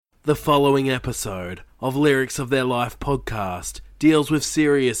The following episode of Lyrics of Their Life podcast deals with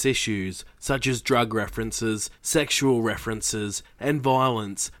serious issues such as drug references, sexual references, and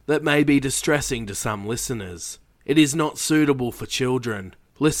violence that may be distressing to some listeners. It is not suitable for children.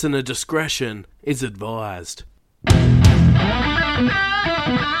 Listener discretion is advised.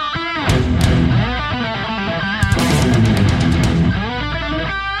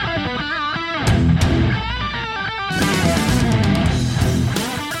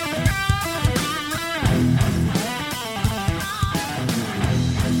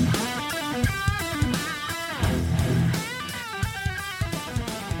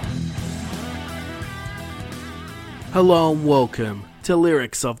 Hello and welcome to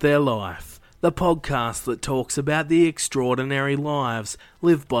Lyrics of Their Life, the podcast that talks about the extraordinary lives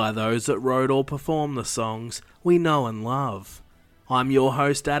lived by those that wrote or performed the songs we know and love. I'm your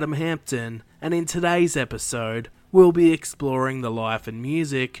host Adam Hampton, and in today's episode, we'll be exploring the life and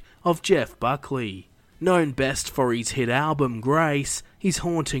music of Jeff Buckley. Known best for his hit album Grace, his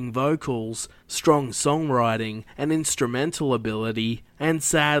haunting vocals, strong songwriting and instrumental ability, and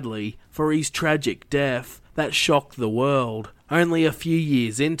sadly, for his tragic death that shocked the world only a few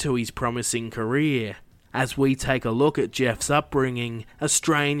years into his promising career. As we take a look at Jeff's upbringing,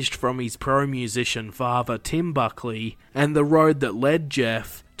 estranged from his pro-musician father Tim Buckley, and the road that led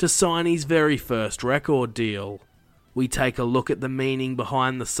Jeff to sign his very first record deal. We take a look at the meaning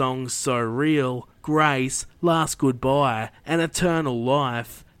behind the songs So Real, Grace, Last Goodbye, and Eternal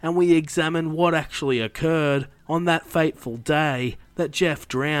Life, and we examine what actually occurred on that fateful day that Jeff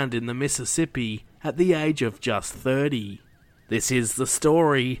drowned in the Mississippi at the age of just 30. This is the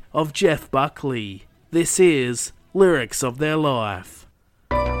story of Jeff Buckley. This is Lyrics of Their Life.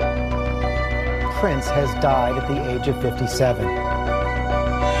 Prince has died at the age of 57.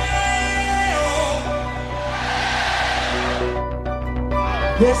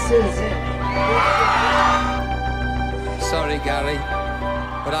 This is it. Sorry, Gary,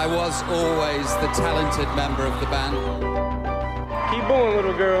 but I was always the talented member of the band. Keep going,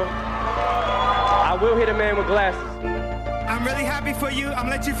 little girl. I will hit a man with glasses. I'm really happy for you. I'm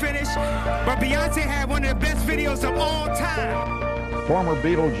gonna let you finish. But Beyonce had one of the best videos of all time. Former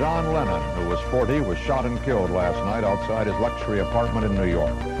Beatle John Lennon, who was 40, was shot and killed last night outside his luxury apartment in New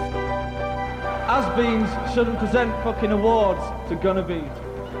York. Has-beens shouldn't present fucking awards to gonna be.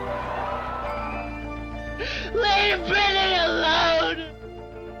 Leave Britney alone!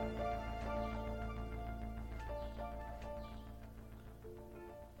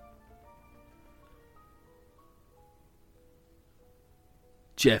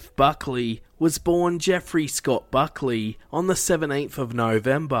 Jeff Buckley was born Jeffrey Scott Buckley on the 17th of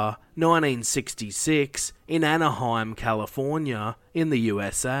November 1966 in Anaheim, California, in the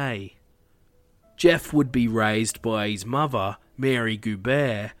USA. Jeff would be raised by his mother, Mary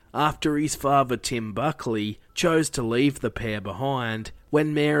Goubert, after his father Tim Buckley chose to leave the pair behind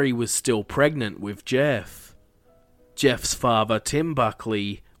when Mary was still pregnant with Jeff. Jeff's father, Tim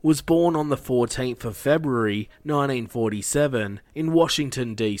Buckley, was born on the 14th of February 1947 in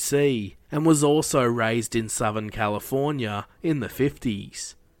Washington, D.C., and was also raised in Southern California in the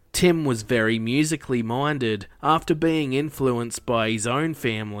 50s. Tim was very musically minded after being influenced by his own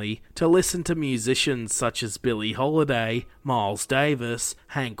family to listen to musicians such as Billie Holiday, Miles Davis,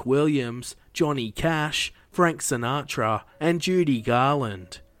 Hank Williams, Johnny Cash, Frank Sinatra, and Judy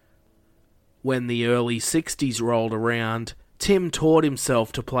Garland. When the early 60s rolled around, Tim taught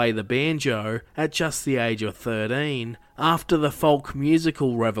himself to play the banjo at just the age of 13 after the folk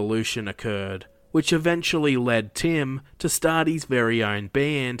musical revolution occurred, which eventually led Tim to start his very own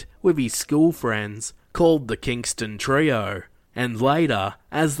band with his school friends called the Kingston Trio, and later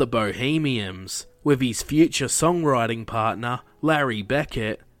as the Bohemians with his future songwriting partner Larry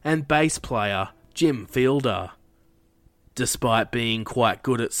Beckett and bass player Jim Fielder. Despite being quite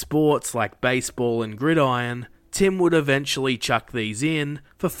good at sports like baseball and gridiron, Tim would eventually chuck these in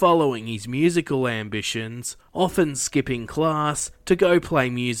for following his musical ambitions, often skipping class to go play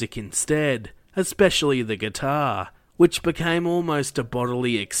music instead, especially the guitar, which became almost a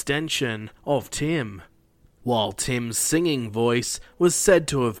bodily extension of Tim, while Tim's singing voice was said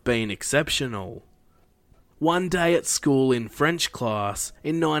to have been exceptional. One day at school in French class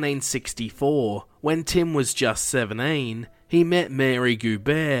in 1964, when Tim was just 17, he met Mary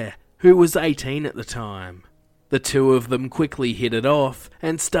Goubert, who was 18 at the time. The two of them quickly hit it off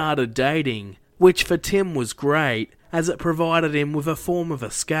and started dating, which for Tim was great as it provided him with a form of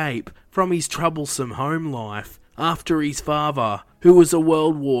escape from his troublesome home life after his father, who was a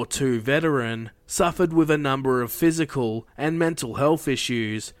World War II veteran, suffered with a number of physical and mental health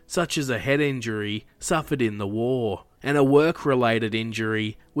issues such as a head injury suffered in the war, and a work-related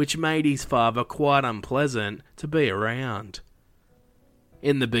injury which made his father quite unpleasant to be around.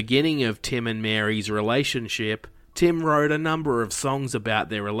 In the beginning of Tim and Mary's relationship, Tim wrote a number of songs about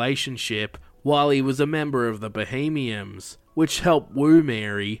their relationship while he was a member of the Bohemians, which helped woo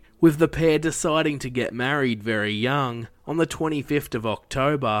Mary, with the pair deciding to get married very young on the 25th of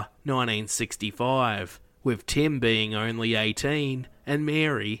October 1965, with Tim being only 18 and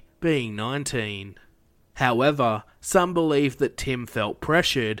Mary being 19. However, some believe that Tim felt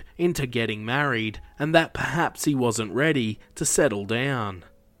pressured into getting married and that perhaps he wasn't ready to settle down.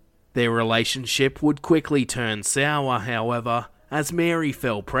 Their relationship would quickly turn sour, however, as Mary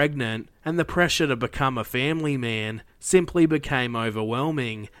fell pregnant and the pressure to become a family man simply became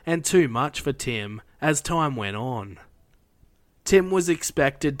overwhelming and too much for Tim as time went on. Tim was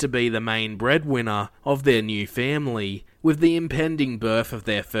expected to be the main breadwinner of their new family with the impending birth of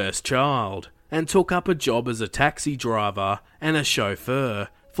their first child, and took up a job as a taxi driver and a chauffeur,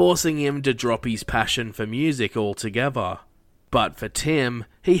 forcing him to drop his passion for music altogether. But for Tim,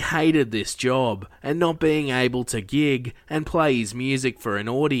 he hated this job, and not being able to gig and play his music for an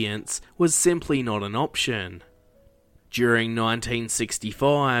audience was simply not an option. During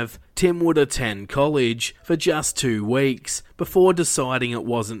 1965, Tim would attend college for just 2 weeks before deciding it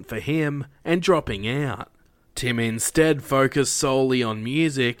wasn't for him and dropping out. Tim instead focused solely on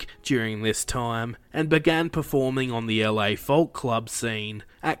music during this time and began performing on the LA folk club scene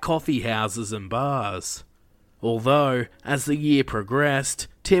at coffee houses and bars. Although, as the year progressed,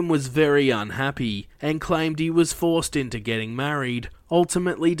 Tim was very unhappy and claimed he was forced into getting married,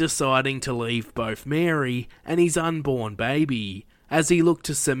 ultimately deciding to leave both Mary and his unborn baby, as he looked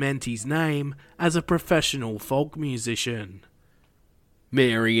to cement his name as a professional folk musician.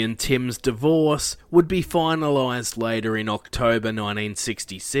 Mary and Tim's divorce would be finalised later in October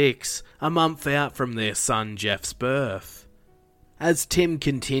 1966, a month out from their son Jeff's birth. As Tim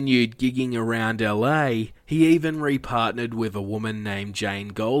continued gigging around LA, he even repartnered with a woman named Jane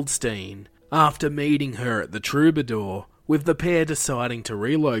Goldstein, after meeting her at the Troubadour, with the pair deciding to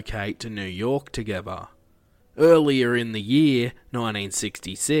relocate to New York together. Earlier in the year,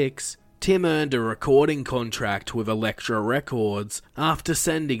 1966, Tim earned a recording contract with Elektra Records after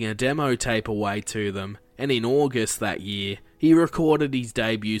sending a demo tape away to them, and in August that year, he recorded his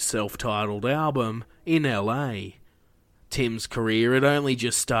debut self-titled album in LA. Tim's career had only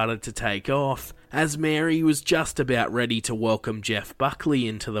just started to take off, as Mary was just about ready to welcome Jeff Buckley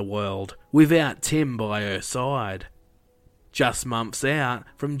into the world, without Tim by her side. Just months out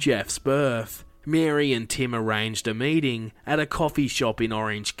from Jeff's birth, Mary and Tim arranged a meeting at a coffee shop in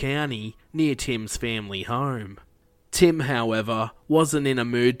Orange County near Tim's family home. Tim, however, wasn't in a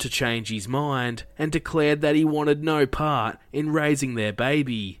mood to change his mind and declared that he wanted no part in raising their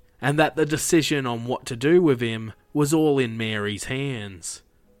baby, and that the decision on what to do with him was all in Mary's hands.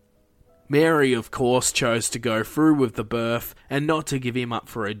 Mary, of course, chose to go through with the birth and not to give him up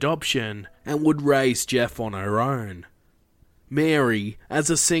for adoption, and would raise Jeff on her own. Mary, as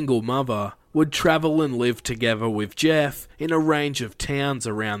a single mother, would travel and live together with Jeff in a range of towns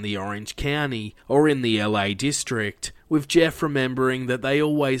around the Orange County or in the LA district, with Jeff remembering that they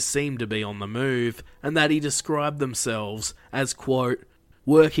always seemed to be on the move and that he described themselves as, quote,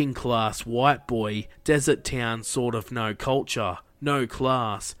 working class white boy, desert town sort of no culture, no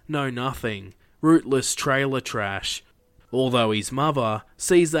class, no nothing, rootless trailer trash. Although his mother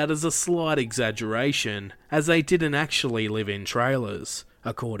sees that as a slight exaggeration, as they didn't actually live in trailers,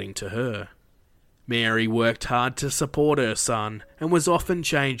 according to her. Mary worked hard to support her son and was often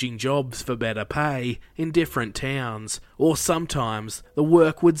changing jobs for better pay in different towns, or sometimes the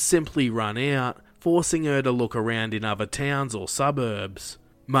work would simply run out, forcing her to look around in other towns or suburbs.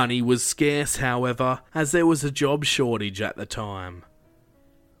 Money was scarce, however, as there was a job shortage at the time.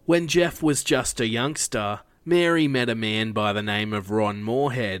 When Jeff was just a youngster, Mary met a man by the name of Ron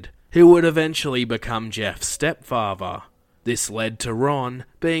Moorhead, who would eventually become Jeff's stepfather. This led to Ron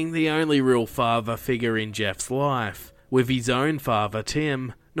being the only real father figure in Jeff's life, with his own father,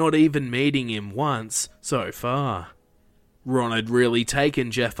 Tim, not even meeting him once so far. Ron had really taken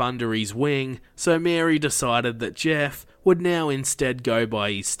Jeff under his wing, so Mary decided that Jeff would now instead go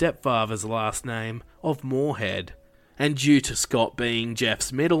by his stepfather's last name of Moorhead, and due to Scott being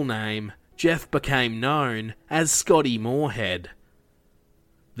Jeff's middle name, Jeff became known as Scotty Moorhead.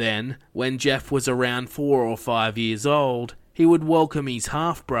 Then, when Jeff was around 4 or 5 years old, he would welcome his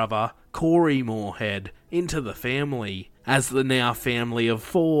half-brother, Corey Moorhead, into the family, as the now family of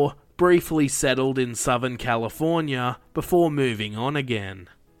 4 briefly settled in Southern California before moving on again.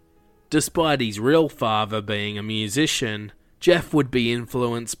 Despite his real father being a musician, Jeff would be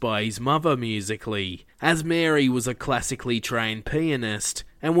influenced by his mother musically, as Mary was a classically trained pianist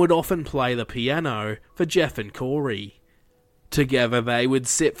and would often play the piano for Jeff and Corey. Together they would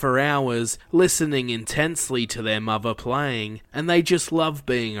sit for hours listening intensely to their mother playing, and they just loved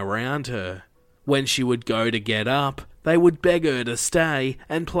being around her. When she would go to get up, they would beg her to stay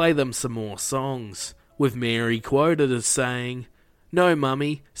and play them some more songs, with Mary quoted as saying, "No,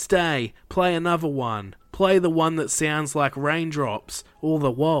 Mummy, stay, play another one. Play the one that sounds like raindrops, or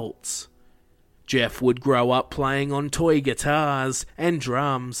the waltz." Jeff would grow up playing on toy guitars and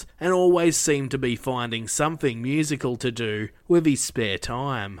drums, and always seemed to be finding something musical to do with his spare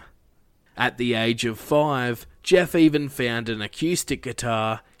time. At the age of 5, Jeff even found an acoustic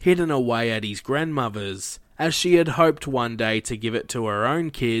guitar hidden away at his grandmother's, as she had hoped one day to give it to her own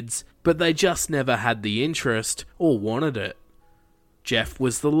kids, but they just never had the interest or wanted it. Jeff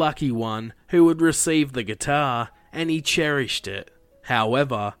was the lucky one who would receive the guitar, and he cherished it.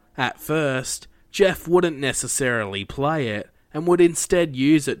 However, at first, Jeff wouldn't necessarily play it, and would instead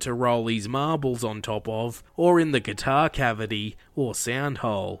use it to roll his marbles on top of, or in the guitar cavity or sound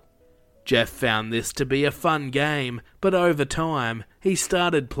hole. Jeff found this to be a fun game, but over time, he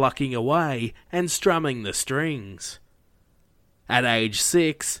started plucking away and strumming the strings. At age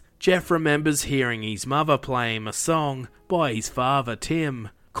 6, Jeff remembers hearing his mother play him a song by his father Tim,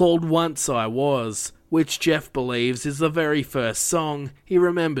 called Once I Was, which Jeff believes is the very first song he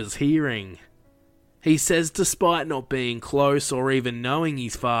remembers hearing. He says despite not being close or even knowing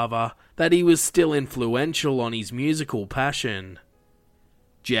his father, that he was still influential on his musical passion.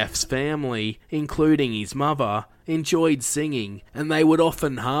 Jeff's family, including his mother, enjoyed singing, and they would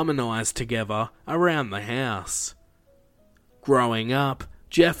often harmonise together around the house. Growing up,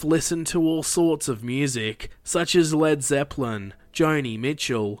 Jeff listened to all sorts of music, such as Led Zeppelin, Joni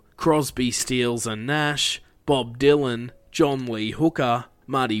Mitchell, Crosby, Stills and Nash, Bob Dylan, John Lee Hooker,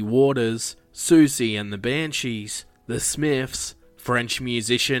 Muddy Waters, Susie and the Banshees, The Smiths, French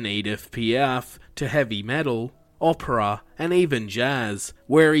musician Edith Piaf, to heavy metal, opera, and even jazz,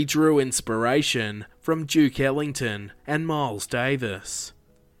 where he drew inspiration from Duke Ellington and Miles Davis.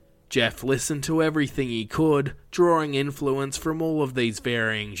 Jeff listened to everything he could, drawing influence from all of these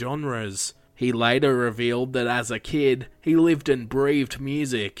varying genres. He later revealed that as a kid, he lived and breathed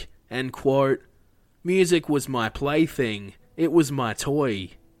music, and quote, "Music was my plaything, it was my toy."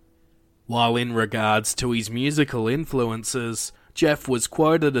 While in regards to his musical influences, Jeff was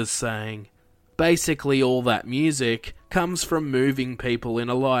quoted as saying, "Basically all that music comes from moving people in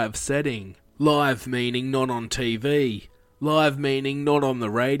a live setting. Live meaning not on TV. Live meaning not on the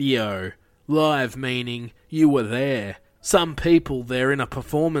radio. Live meaning you were there. Some people, they're in a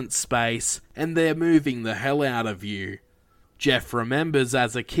performance space and they're moving the hell out of you." Jeff remembers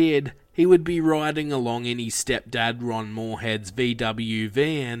as a kid, he would be riding along in his stepdad Ron Moorhead's VW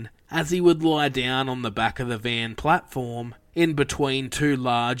van, as he would lie down on the back of the van platform, in between two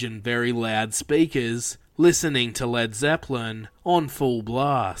large and very loud speakers, listening to Led Zeppelin on full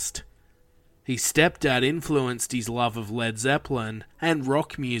blast. His stepdad influenced his love of Led Zeppelin and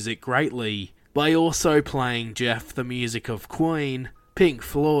rock music greatly, by also playing Jeff the music of Queen, Pink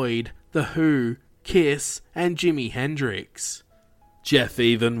Floyd, The Who, Kiss, and Jimi Hendrix. Jeff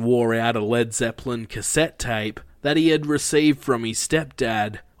even wore out a Led Zeppelin cassette tape that he had received from his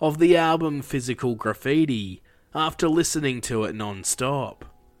stepdad of the album Physical Graffiti, after listening to it non-stop.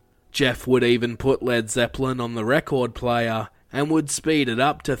 Jeff would even put Led Zeppelin on the record player and would speed it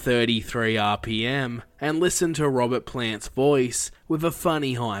up to 33 RPM and listen to Robert Plant's voice with a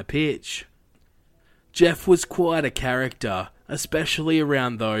funny high pitch. Jeff was quite a character, especially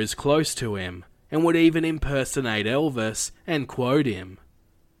around those close to him, and would even impersonate Elvis and quote him.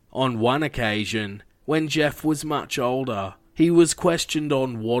 On one occasion, when Jeff was much older, he was questioned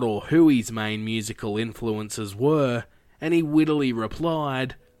on what or who his main musical influences were, and he wittily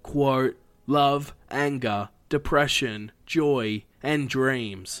replied, quote, "Love, anger, depression, joy, and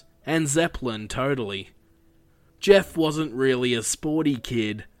dreams, and Zeppelin totally." Jeff wasn't really a sporty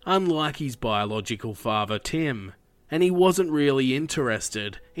kid, unlike his biological father Tim, and he wasn't really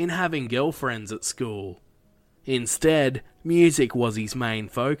interested in having girlfriends at school. Instead, music was his main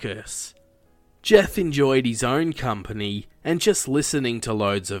focus. Jeff enjoyed his own company and just listening to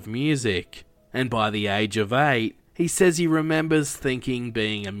loads of music, and by the age of 8, he says he remembers thinking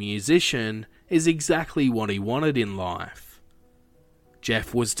being a musician is exactly what he wanted in life.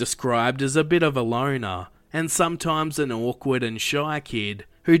 Jeff was described as a bit of a loner, and sometimes an awkward and shy kid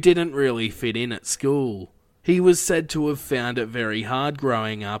who didn't really fit in at school. He was said to have found it very hard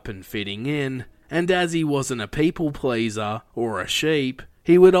growing up and fitting in, and as he wasn't a people pleaser or a sheep,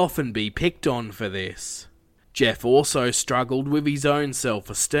 he would often be picked on for this. Jeff also struggled with his own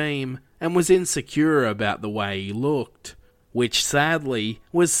self-esteem and was insecure about the way he looked, which sadly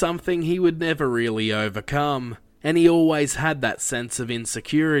was something he would never really overcome, and he always had that sense of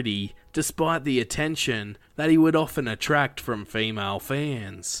insecurity despite the attention that he would often attract from female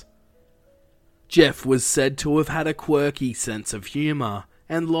fans. Jeff was said to have had a quirky sense of humour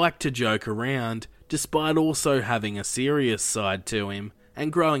and liked to joke around, despite also having a serious side to him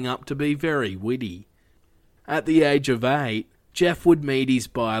and growing up to be very witty. At the age of 8, Jeff would meet his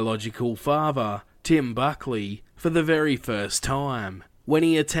biological father, Tim Buckley, for the very first time, when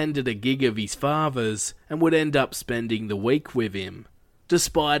he attended a gig of his father's and would end up spending the week with him.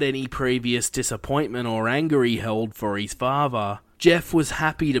 Despite any previous disappointment or anger he held for his father, Jeff was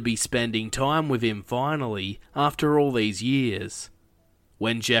happy to be spending time with him finally after all these years.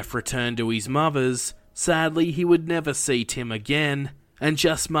 When Jeff returned to his mother's, sadly he would never see Tim again, and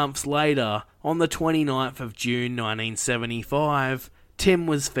just months later, on the 29th of June 1975, Tim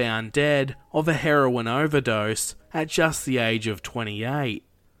was found dead of a heroin overdose at just the age of 28.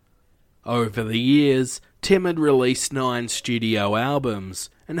 Over the years, Tim had released 9 studio albums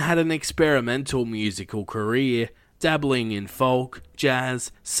and had an experimental musical career, dabbling in folk,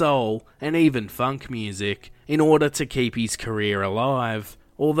 jazz, soul, and even funk music in order to keep his career alive,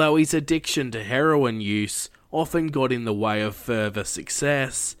 although his addiction to heroin use often got in the way of further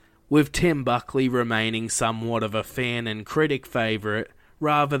success, with Tim Buckley remaining somewhat of a fan and critic favourite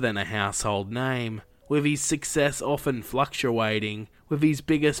rather than a household name, with his success often fluctuating, with his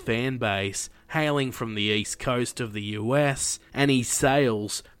biggest fan base hailing from the east coast of the US, and his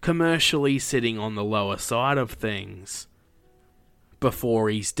sales commercially sitting on the lower side of things. Before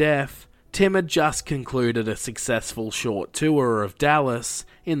his death, Tim had just concluded a successful short tour of Dallas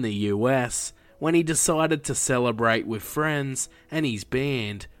in the US, when he decided to celebrate with friends and his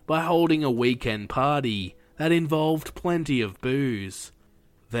band by holding a weekend party that involved plenty of booze.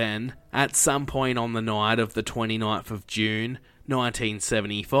 Then, at some point on the night of the 29th of June,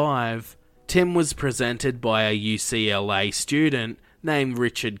 1975, Tim was presented by a UCLA student named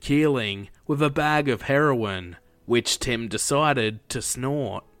Richard Keeling with a bag of heroin, which Tim decided to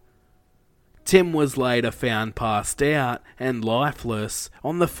snort. Tim was later found passed out and lifeless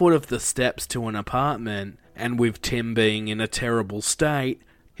on the foot of the steps to an apartment, and with Tim being in a terrible state,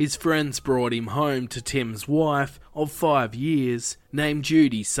 his friends brought him home to Tim's wife of 5 years, named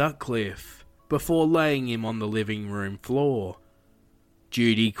Judy Sutcliffe, before laying him on the living room floor.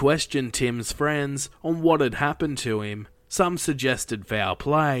 Judy questioned Tim's friends on what had happened to him. Some suggested foul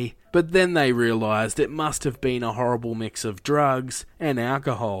play, but then they realised it must have been a horrible mix of drugs and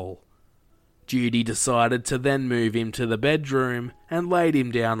alcohol. Judy decided to then move him to the bedroom and laid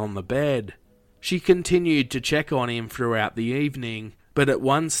him down on the bed. She continued to check on him throughout the evening, but at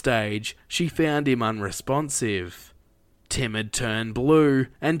one stage she found him unresponsive. Tim had turned blue,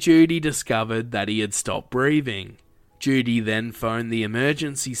 and Judy discovered that he had stopped breathing. Judy then phoned the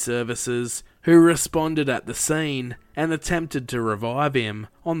emergency services, who responded at the scene and attempted to revive him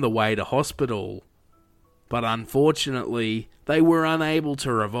on the way to hospital. But unfortunately, they were unable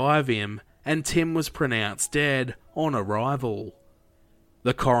to revive him, and Tim was pronounced dead on arrival.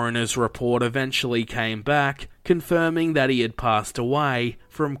 The coroner's report eventually came back, confirming that he had passed away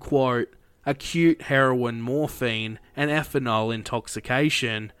from, quote, acute heroin, morphine, and ethanol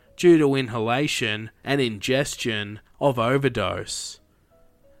intoxication due to inhalation and ingestion of overdose.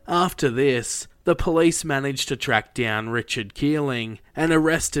 After this, the police managed to track down Richard Keeling and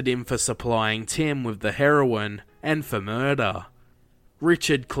arrested him for supplying Tim with the heroin and for murder.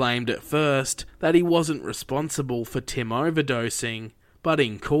 Richard claimed at first that he wasn't responsible for Tim overdosing, but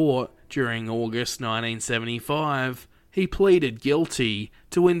in court, during August 1975, he pleaded guilty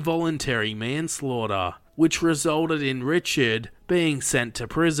to involuntary manslaughter, which resulted in Richard being sent to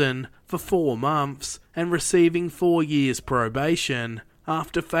prison for 4 months and receiving 4 years probation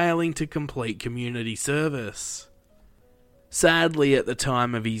after failing to complete community service. Sadly, at the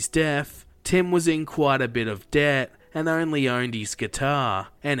time of his death, Tim was in quite a bit of debt and only owned his guitar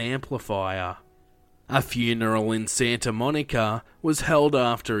and amplifier. A funeral in Santa Monica was held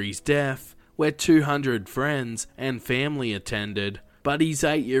after his death, where 200 friends and family attended, but his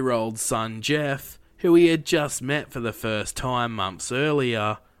 8-year-old son Jeff, who he had just met for the first time months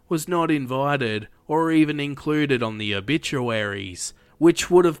earlier, was not invited or even included on the obituaries, which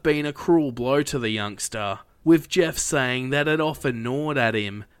would have been a cruel blow to the youngster, with Jeff saying that it often gnawed at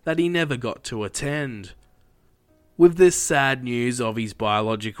him that he never got to attend. With this sad news of his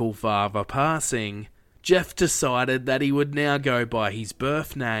biological father passing, Jeff decided that he would now go by his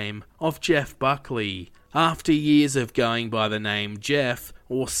birth name of Jeff Buckley, after years of going by the name Jeff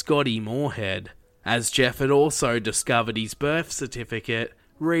or Scotty Moorhead. as Jeff had also discovered his birth certificate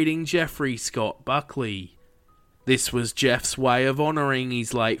reading Jeffrey Scott Buckley. This was Jeff's way of honouring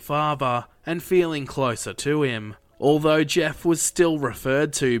his late father and feeling closer to him, although Jeff was still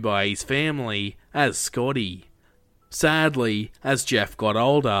referred to by his family as Scotty. Sadly, as Jeff got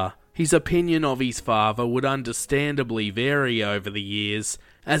older, his opinion of his father would understandably vary over the years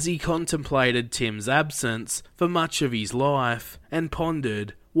as he contemplated Tim's absence for much of his life and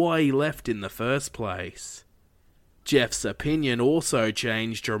pondered why he left in the first place. Jeff's opinion also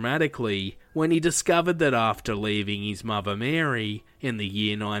changed dramatically when he discovered that after leaving his mother Mary in the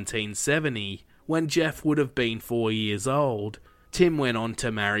year 1970, when Jeff would have been 4 years old, Tim went on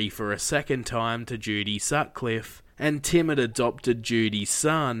to marry for a second time to Judy Sutcliffe, and Tim had adopted Judy's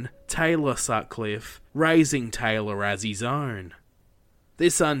son, Taylor Sutcliffe, raising Taylor as his own.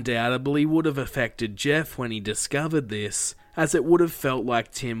 This undoubtedly would have affected Jeff when he discovered this, as it would have felt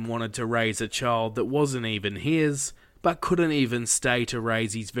like Tim wanted to raise a child that wasn't even his, but couldn't even stay to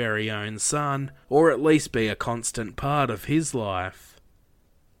raise his very own son, or at least be a constant part of his life.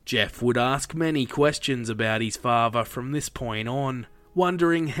 Jeff would ask many questions about his father from this point on,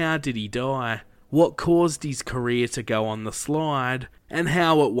 wondering how did he die, what caused his career to go on the slide, and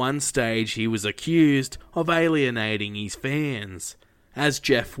how at one stage he was accused of alienating his fans, as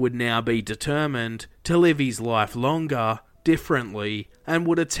Jeff would now be determined to live his life longer, differently, and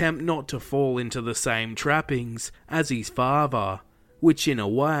would attempt not to fall into the same trappings as his father, which in a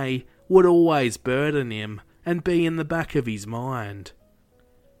way would always burden him and be in the back of his mind.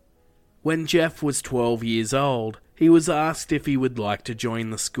 When Jeff was 12 years old, he was asked if he would like to join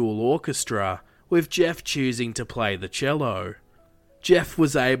the school orchestra, with Jeff choosing to play the cello. Jeff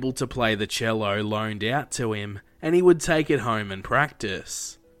was able to play the cello loaned out to him, and he would take it home and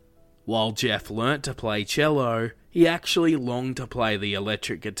practice. While Jeff learnt to play cello, he actually longed to play the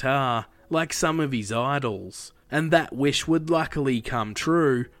electric guitar like some of his idols, and that wish would luckily come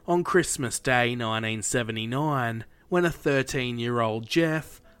true on Christmas Day 1979, when a 13-year-old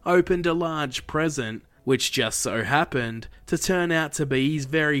Jeff opened a large present which just so happened to turn out to be his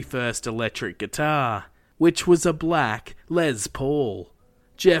very first electric guitar, which was a black Les Paul.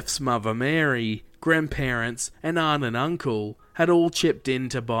 Jeff's mother Mary, grandparents and aunt and uncle had all chipped in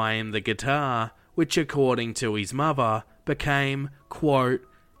to buy him the guitar, which according to his mother became, quote,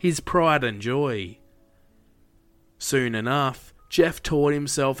 his pride and joy. Soon enough, Jeff taught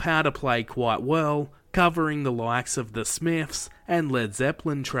himself how to play quite well, covering the likes of the Smiths and Led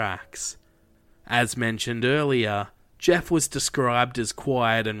Zeppelin tracks. As mentioned earlier, Jeff was described as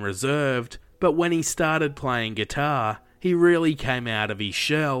quiet and reserved, but when he started playing guitar, he really came out of his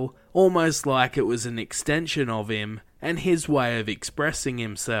shell, almost like it was an extension of him and his way of expressing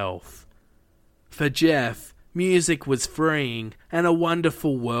himself. For Jeff, music was freeing and a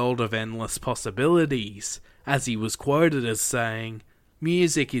wonderful world of endless possibilities, as he was quoted as saying,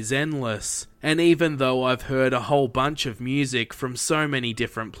 "Music is endless, and even though I've heard a whole bunch of music from so many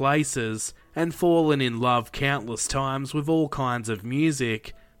different places, and fallen in love countless times with all kinds of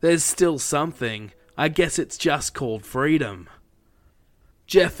music, there's still something, I guess it's just called freedom."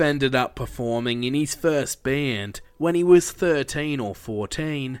 Jeff ended up performing in his first band when he was 13 or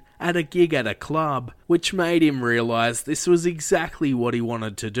 14 at a gig at a club, which made him realise this was exactly what he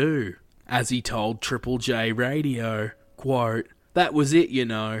wanted to do. As he told Triple J Radio, quote, "That was it, you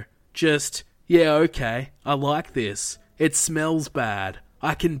know. Just, yeah, okay, I like this. It smells bad.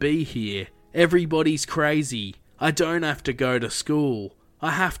 I can be here. Everybody's crazy. I don't have to go to school.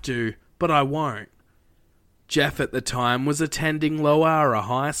 I have to, but I won't." Jeff at the time was attending Loara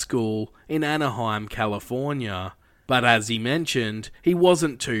High School in Anaheim, California, but as he mentioned, he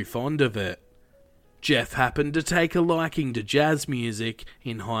wasn't too fond of it. Jeff happened to take a liking to jazz music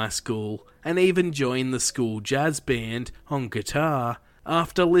in high school and even joined the school jazz band on guitar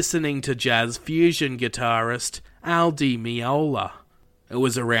after listening to jazz fusion guitarist Al Di Meola. It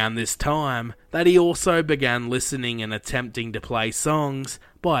was around this time that he also began listening and attempting to play songs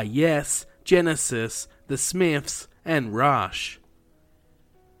by Yes, Genesis, The Smiths, and Rush.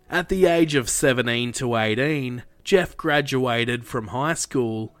 At the age of 17 to 18, Jeff graduated from high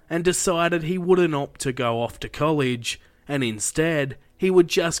school and decided he wouldn't opt to go off to college, and instead he would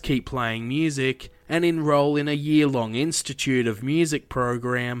just keep playing music and enroll in a year-long Institute of Music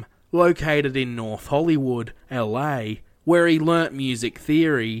program located in North Hollywood, LA, where he learnt music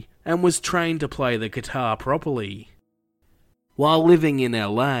theory and was trained to play the guitar properly. While living in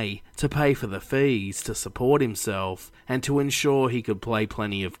LA, to pay for the fees to support himself and to ensure he could play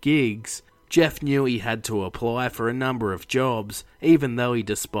plenty of gigs, Jeff knew he had to apply for a number of jobs, even though he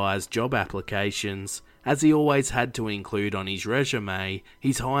despised job applications, as he always had to include on his resume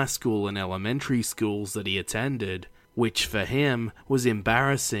his high school and elementary schools that he attended, which for him was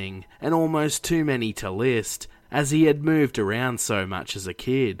embarrassing and almost too many to list, as he had moved around so much as a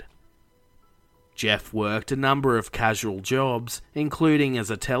kid. Jeff worked a number of casual jobs, including as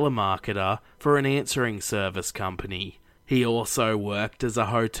a telemarketer for an answering service company. He also worked as a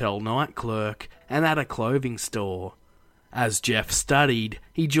hotel night clerk and at a clothing store. As Jeff studied,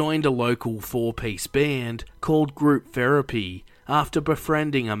 he joined a local 4-piece band called Group Therapy after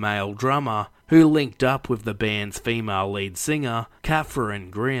befriending a male drummer who linked up with the band's female lead singer,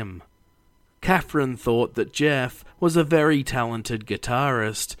 Catherine Grimm. Catherine thought that Jeff was a very talented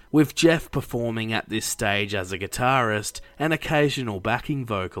guitarist, with Jeff performing at this stage as a guitarist and occasional backing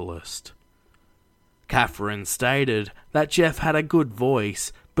vocalist. Catherine stated that Jeff had a good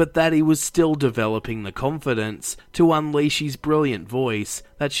voice, but that he was still developing the confidence to unleash his brilliant voice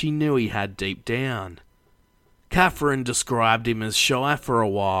that she knew he had deep down. Catherine described him as shy for a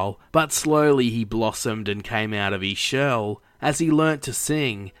while, but slowly he blossomed and came out of his shell as he learnt to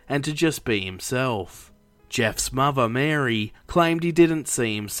sing and to just be himself. Jeff's mother, Mary, claimed he didn't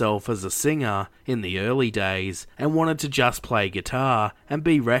see himself as a singer in the early days and wanted to just play guitar and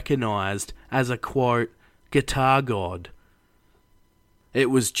be recognised as a, quote, guitar god. It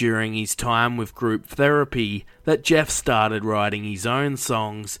was during his time with Group Therapy that Jeff started writing his own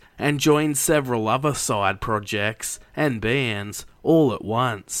songs and joined several other side projects and bands all at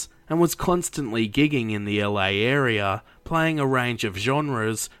once, and was constantly gigging in the LA area, playing a range of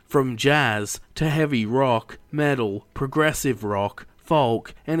genres from jazz to heavy rock, metal, progressive rock,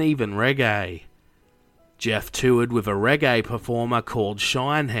 folk, and even reggae. Jeff toured with a reggae performer called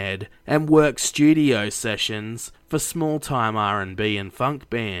Shinehead and worked studio sessions for small-time R&B and funk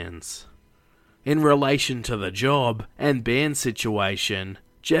bands. In relation to the job and band situation,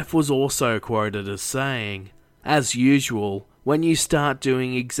 Jeff was also quoted as saying, "As usual, when you start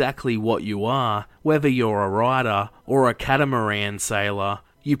doing exactly what you are, whether you're a writer or a catamaran sailor,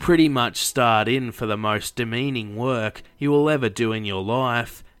 you pretty much start in for the most demeaning work you will ever do in your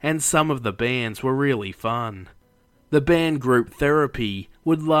life, and some of the bands were really fun." The band Group Therapy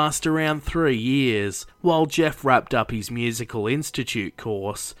would last around 3 years, while Jeff wrapped up his Musical Institute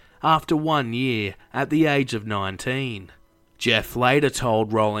course after 1 year at the age of 19. Jeff later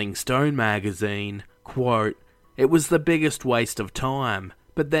told Rolling Stone magazine, quote, "It was the biggest waste of time,"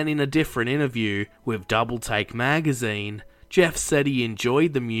 but then in a different interview with Double Take magazine, Jeff said he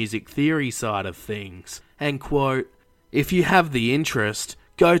enjoyed the music theory side of things, and quote, "If you have the interest,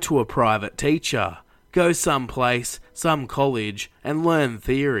 go to a private teacher. Go someplace, some college, and learn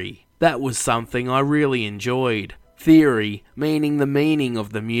theory. That was something I really enjoyed. Theory, meaning the meaning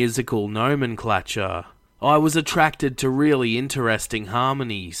of the musical nomenclature. I was attracted to really interesting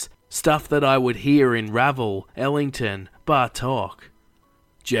harmonies, stuff that I would hear in Ravel, Ellington, Bartok."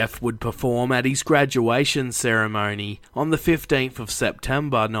 Jeff would perform at his graduation ceremony on the 15th of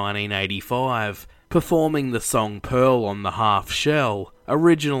September 1985, performing the song Pearl on the Half Shell,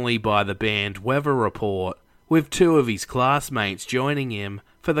 originally by the band Weather Report, with 2 of his classmates joining him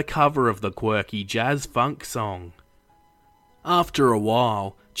for the cover of the quirky jazz funk song. After a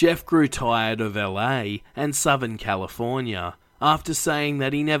while, Jeff grew tired of LA and Southern California, after saying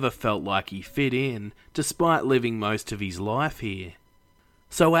that he never felt like he fit in, despite living most of his life here.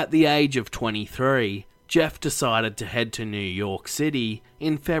 So at the age of 23, Jeff decided to head to New York City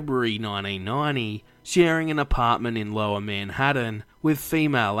in February 1990, sharing an apartment in Lower Manhattan with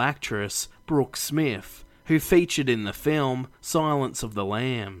female actress Brooke Smith, who featured in the film Silence of the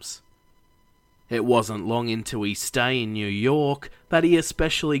Lambs. It wasn't long into his stay in New York that he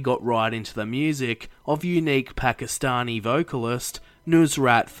especially got right into the music of unique Pakistani vocalist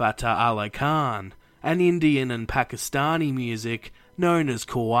Nusrat Fateh Ali Khan, and Indian and Pakistani music known as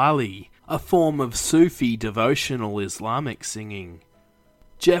Qawwali, a form of Sufi devotional Islamic singing.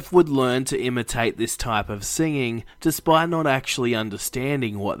 Jeff would learn to imitate this type of singing despite not actually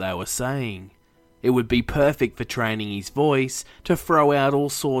understanding what they were saying. It would be perfect for training his voice to throw out all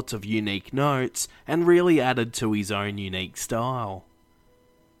sorts of unique notes and really added to his own unique style.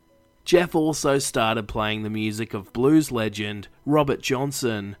 Jeff also started playing the music of blues legend Robert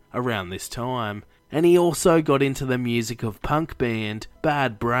Johnson around this time, and he also got into the music of punk band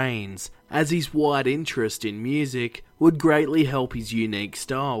Bad Brains, as his wide interest in music would greatly help his unique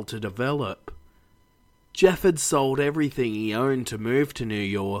style to develop. Jeff had sold everything he owned to move to New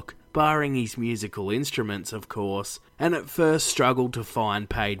York, barring his musical instruments of course, and at first struggled to find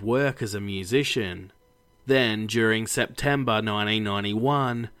paid work as a musician. Then, during September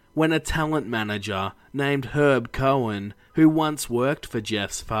 1991, when a talent manager named Herb Cohen, who once worked for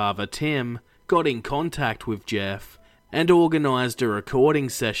Jeff's father Tim, got in contact with Jeff and organised a recording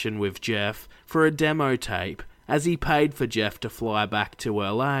session with Jeff for a demo tape, as he paid for Jeff to fly back to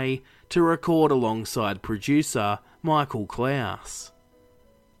LA to record alongside producer Michael Klaus.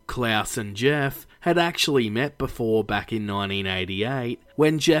 Klaus and Jeff had actually met before back in 1988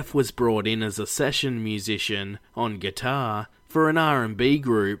 when Jeff was brought in as a session musician on guitar for an R&B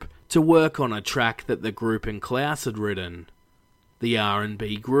group to work on a track that the group and Klaus had written. The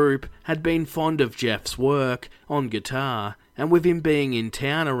R&B group had been fond of Jeff's work on guitar, and with him being in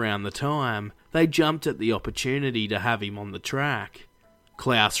town around the time, they jumped at the opportunity to have him on the track.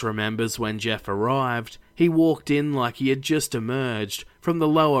 Klaus remembers when Jeff arrived, he walked in like he had just emerged from the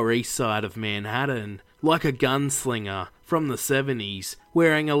Lower East Side of Manhattan, like a gunslinger from the 70s,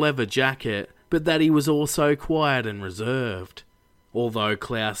 wearing a leather jacket, but that he was also quiet and reserved. Although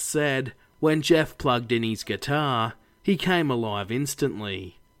Klaus said, when Jeff plugged in his guitar, he came alive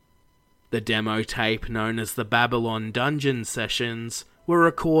instantly. The demo tape known as the Babylon Dungeon Sessions were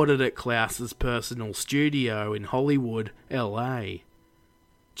recorded at Klaus's personal studio in Hollywood, LA.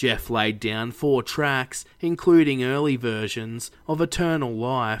 Jeff laid down 4 tracks, including early versions of Eternal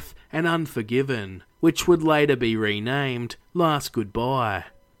Life and Unforgiven, which would later be renamed Last Goodbye.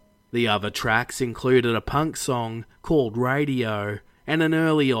 The other tracks included a punk song called Radio, and an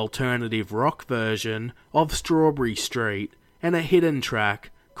early alternative rock version of Strawberry Street, and a hidden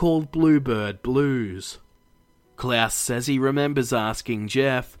track called Bluebird Blues. Klaus says he remembers asking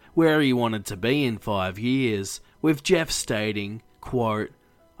Jeff where he wanted to be in 5 years, with Jeff stating, quote,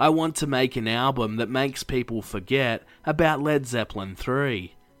 "I want to make an album that makes people forget about Led Zeppelin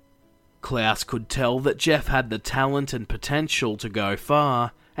 3. Klaus could tell that Jeff had the talent and potential to go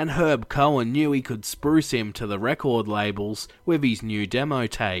far, and Herb Cohen knew he could spruce him to the record labels with his new demo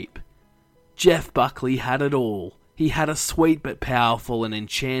tape. Jeff Buckley had it all. He had a sweet but powerful and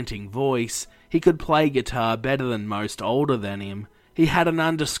enchanting voice. He could play guitar better than most older than him. He had an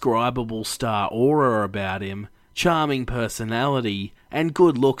undescribable star aura about him, charming personality, and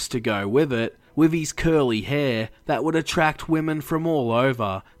good looks to go with it, with his curly hair that would attract women from all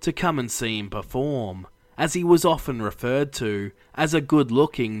over to come and see him perform, as he was often referred to as a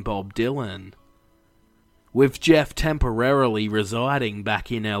good-looking Bob Dylan." With Jeff temporarily residing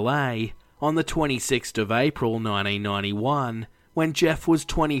back in LA, on the 26th of April 1991, when Jeff was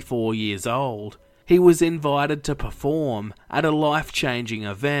 24 years old, he was invited to perform at a life-changing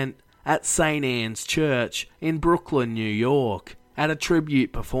event at St. Anne's Church in Brooklyn, New York, at a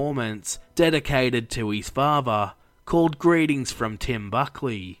tribute performance dedicated to his father, called Greetings from Tim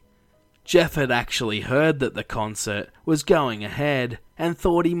Buckley. Jeff had actually heard that the concert was going ahead and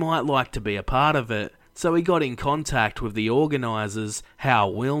thought he might like to be a part of it, so he got in contact with the organisers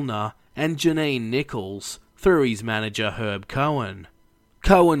Hal Wilner and Janine Nichols through his manager Herb Cohen.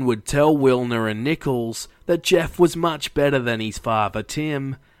 Cohen would tell Wilner and Nichols that Jeff was much better than his father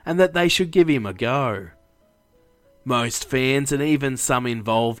Tim, and that they should give him a go. Most fans and even some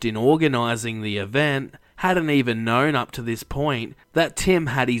involved in organising the event hadn't even known up to this point that Tim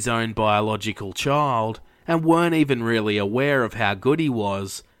had his own biological child, and weren't even really aware of how good he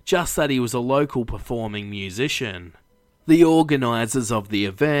was, just that he was a local performing musician. The organisers of the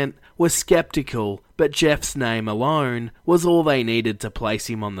event were sceptical, but Jeff's name alone was all they needed to place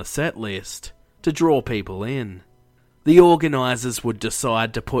him on the set list, to draw people in. The organisers would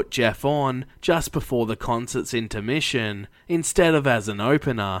decide to put Jeff on just before the concert's intermission, instead of as an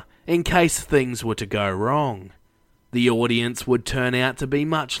opener, in case things were to go wrong. The audience would turn out to be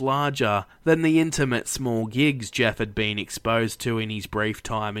much larger than the intimate small gigs Jeff had been exposed to in his brief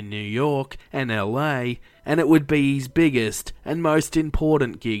time in New York and LA, and it would be his biggest and most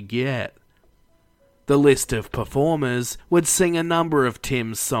important gig yet. The list of performers would sing a number of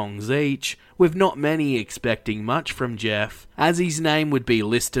Tim's songs each, with not many expecting much from Jeff, as his name would be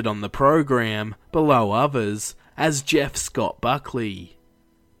listed on the program, below others, as Jeff Scott Buckley.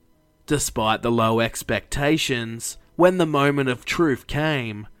 Despite the low expectations, when the moment of truth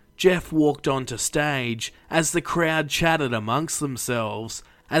came, Jeff walked onto stage as the crowd chatted amongst themselves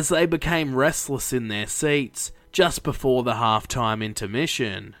as they became restless in their seats just before the halftime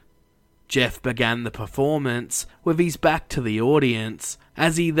intermission. Jeff began the performance with his back to the audience,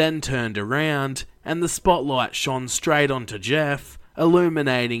 as he then turned around and the spotlight shone straight onto Jeff,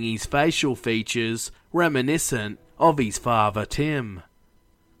 illuminating his facial features reminiscent of his father Tim.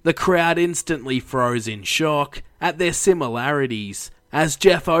 The crowd instantly froze in shock at their similarities, as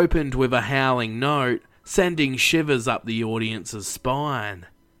Jeff opened with a howling note, sending shivers up the audience's spine.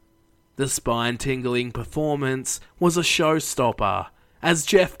 The spine-tingling performance was a showstopper, as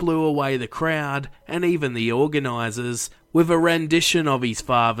Jeff blew away the crowd and even the organisers with a rendition of his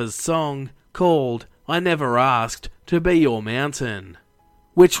father's song called I Never Asked to Be Your Mountain,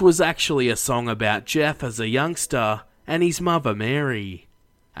 which was actually a song about Jeff as a youngster and his mother Mary,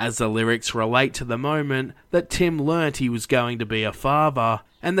 as the lyrics relate to the moment that Tim learnt he was going to be a father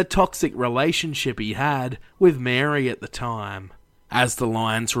and the toxic relationship he had with Mary at the time. As the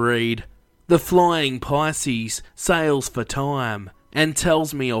lines read, "The flying Pisces sails for time and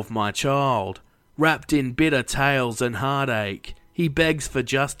tells me of my child. Wrapped in bitter tales and heartache, he begs for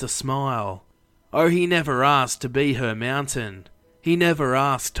just a smile. Oh, he never asked to be her mountain, he never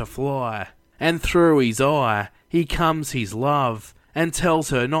asked to fly, and through his eye he comes his love and tells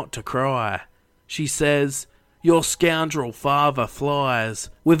her not to cry. She says, your scoundrel father flies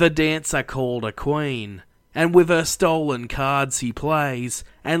with a dancer called a queen, and with her stolen cards he plays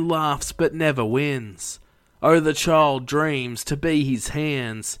and laughs but never wins. Oh, the child dreams to be his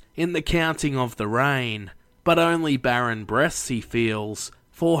hands in the counting of the rain, but only barren breasts he feels,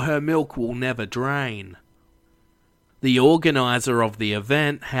 for her milk will never drain." The organiser of the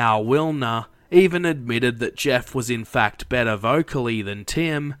event, Hal Wilner, even admitted that Jeff was in fact better vocally than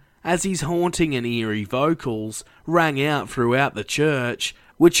Tim, as his haunting and eerie vocals rang out throughout the church,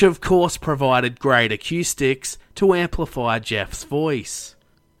 which of course provided great acoustics to amplify Jeff's voice.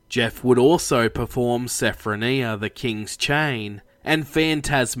 Jeff would also perform Sephronia the King's Chain and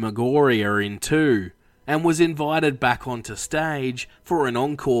Phantasmagoria in 2, and was invited back onto stage for an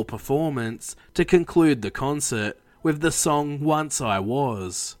encore performance to conclude the concert with the song Once I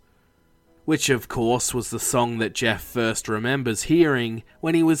Was, which of course was the song that Jeff first remembers hearing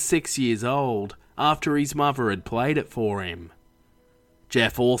when he was 6 years old after his mother had played it for him.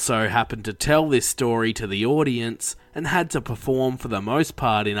 Jeff also happened to tell this story to the audience and had to perform for the most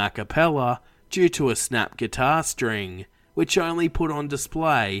part in a cappella due to a snapped guitar string, which only put on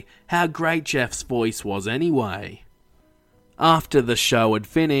display how great Jeff's voice was anyway. After the show had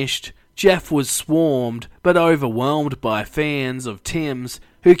finished, Jeff was swarmed but overwhelmed by fans of Tim's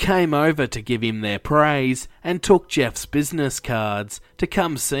who came over to give him their praise and took Jeff's business cards to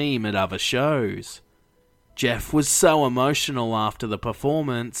come see him at other shows. Jeff was so emotional after the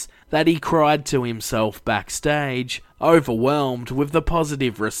performance that he cried to himself backstage, overwhelmed with the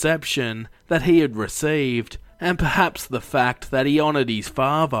positive reception that he had received, and perhaps the fact that he honoured his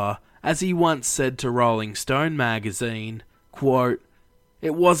father, as he once said to Rolling Stone magazine, quote,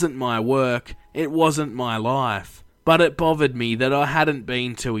 "It wasn't my work, it wasn't my life, but it bothered me that I hadn't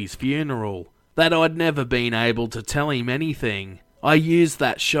been to his funeral, that I'd never been able to tell him anything. I used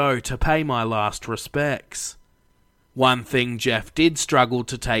that show to pay my last respects." One thing Jeff did struggle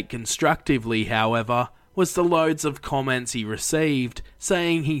to take constructively, however, was the loads of comments he received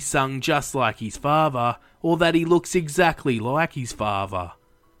saying he sung just like his father or that he looks exactly like his father.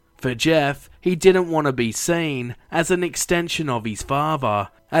 For Jeff, he didn't want to be seen as an extension of his father,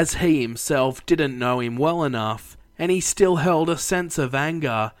 as he himself didn't know him well enough, and he still held a sense of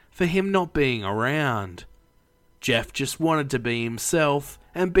anger for him not being around. Jeff just wanted to be himself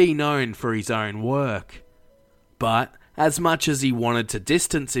and be known for his own work. But, as much as he wanted to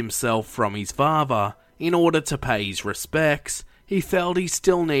distance himself from his father in order to pay his respects, he felt he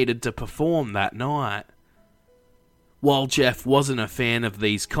still needed to perform that night. While Jeff wasn't a fan of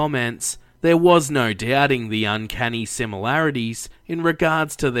these comments, there was no doubting the uncanny similarities in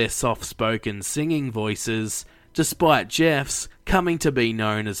regards to their soft-spoken singing voices, despite Jeff's coming to be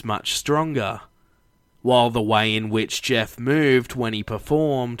known as much stronger. While the way in which Jeff moved when he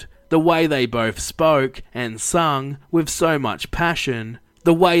performed, the way they both spoke and sung with so much passion,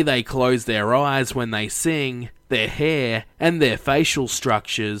 the way they close their eyes when they sing, their hair and their facial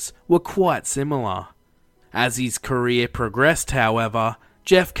structures were quite similar. As his career progressed, however,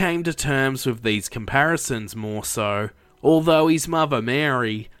 Jeff came to terms with these comparisons more so, although his mother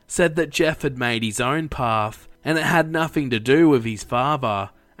Mary said that Jeff had made his own path and it had nothing to do with his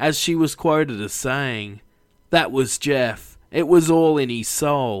father, as she was quoted as saying, "That was Jeff, it was all in his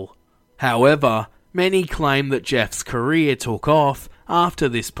soul." However, many claim that Jeff's career took off after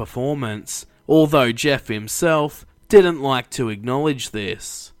this performance, although Jeff himself didn't like to acknowledge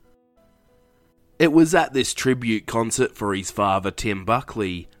this. It was at this tribute concert for his father Tim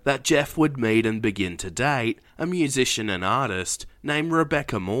Buckley that Jeff would meet and begin to date a musician and artist named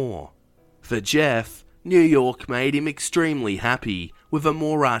Rebecca Moore. For Jeff, New York made him extremely happy with a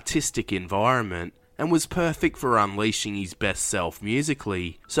more artistic environment and was perfect for unleashing his best self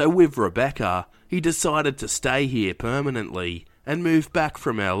musically, so with Rebecca, he decided to stay here permanently and move back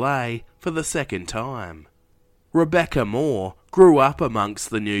from LA for the second time. Rebecca Moore grew up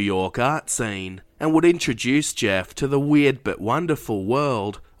amongst the New York art scene and would introduce Jeff to the weird but wonderful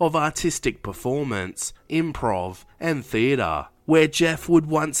world of artistic performance, improv, and theatre, where Jeff would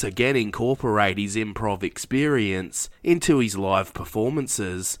once again incorporate his improv experience into his live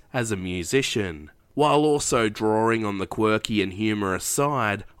performances as a musician, while also drawing on the quirky and humorous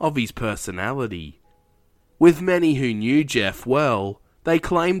side of his personality. With many who knew Jeff well, they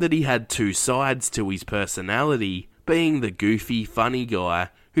claimed that he had two sides to his personality, being the goofy, funny guy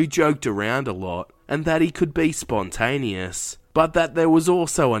who joked around a lot, and that he could be spontaneous, but that there was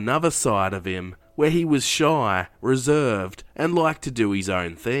also another side of him where he was shy, reserved, and liked to do his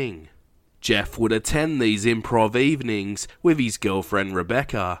own thing. Jeff would attend these improv evenings with his girlfriend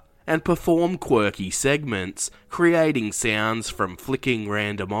Rebecca, and perform quirky segments, creating sounds from flicking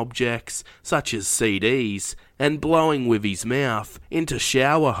random objects, such as CDs, and blowing with his mouth into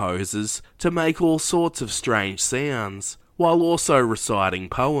shower hoses to make all sorts of strange sounds, while also reciting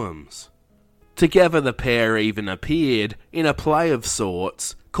poems. Together the pair even appeared in a play of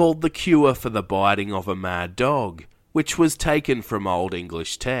sorts called The Cure for the Biting of a Mad Dog, which was taken from Old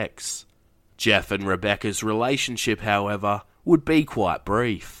English texts. Jeff and Rebecca's relationship, however, would be quite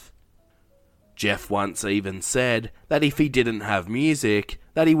brief. Jeff once even said that if he didn't have music,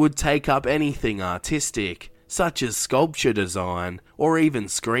 that he would take up anything artistic, such as sculpture design or even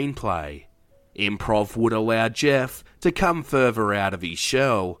screenplay. Improv would allow Jeff to come further out of his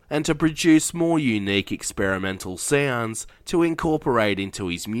shell and to produce more unique experimental sounds to incorporate into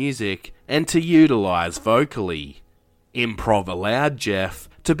his music and to utilise vocally. Improv allowed Jeff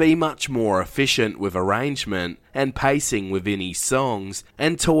to be much more efficient with arrangement and pacing within his songs,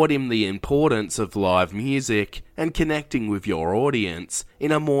 and taught him the importance of live music and connecting with your audience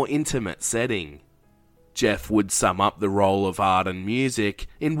in a more intimate setting. Jeff would sum up the role of art and music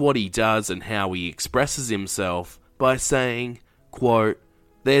in what he does and how he expresses himself by saying, quote,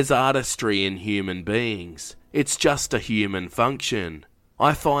 "There's artistry in human beings. It's just a human function.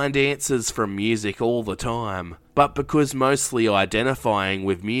 I find answers from music all the time, but because mostly identifying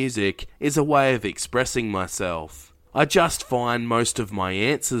with music is a way of expressing myself, I just find most of my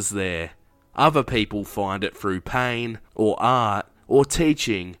answers there. Other people find it through pain, or art, or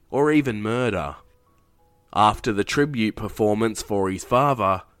teaching, or even murder." After the tribute performance for his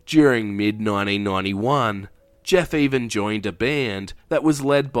father, during mid-1991, Jeff even joined a band that was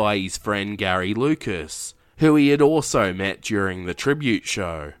led by his friend Gary Lucas, who he had also met during the tribute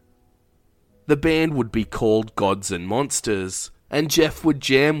show. The band would be called Gods and Monsters, and Jeff would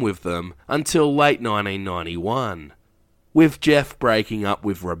jam with them until late 1991. With Jeff breaking up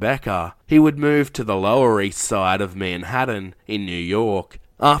with Rebecca, he would move to the Lower East Side of Manhattan in New York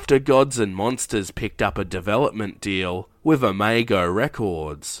after Gods and Monsters picked up a development deal with Imago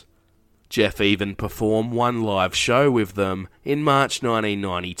Records. Jeff even performed one live show with them in March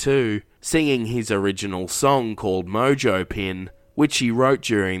 1992, singing his original song called Mojo Pin, which he wrote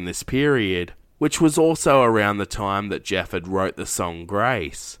during this period, which was also around the time that Jeff had wrote the song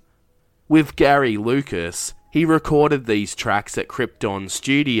Grace. With Gary Lucas, he recorded these tracks at Krypton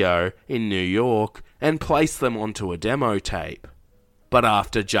Studio in New York and placed them onto a demo tape. But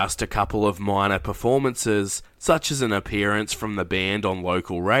after just a couple of minor performances, such as an appearance from the band on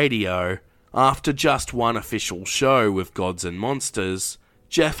local radio, after just one official show with Gods and Monsters,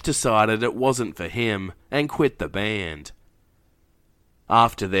 Jeff decided it wasn't for him and quit the band.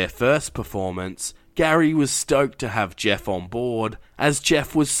 After their first performance, Gary was stoked to have Jeff on board, as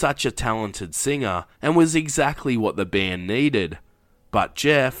Jeff was such a talented singer and was exactly what the band needed. But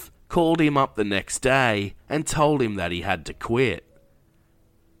Jeff called him up the next day and told him that he had to quit.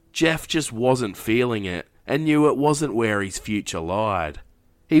 Jeff just wasn't feeling it and knew it wasn't where his future lied.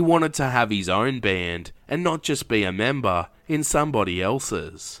 He wanted to have his own band and not just be a member in somebody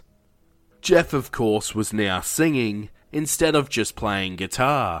else's. Jeff, of course, was now singing instead of just playing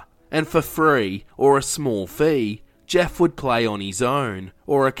guitar, and for free or a small fee, Jeff would play on his own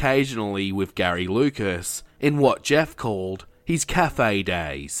or occasionally with Gary Lucas in what Jeff called his cafe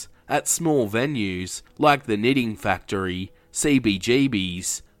days at small venues like the Knitting Factory,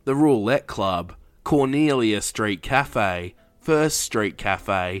 CBGB's, the Roulette Club, Cornelia Street Cafe, First Street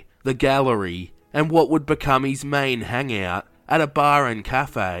Cafe, the Gallery, and what would become his main hangout at a bar and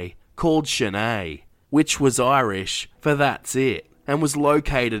cafe called Shanae, which was Irish for That's It, and was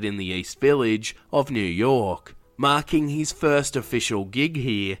located in the East Village of New York, marking his first official gig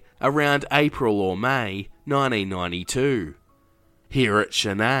here around April or May 1992. Here at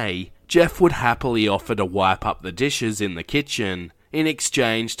Shanae, Jeff would happily offer to wipe up the dishes in the kitchen in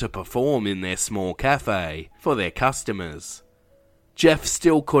exchange to perform in their small cafe for their customers. Jeff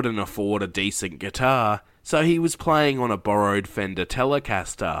still couldn't afford a decent guitar, so he was playing on a borrowed Fender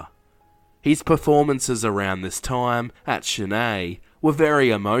Telecaster. His performances around this time at Chennai were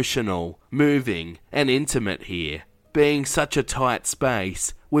very emotional, moving, and intimate here, being such a tight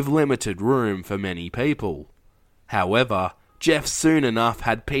space with limited room for many people. However, Jeff soon enough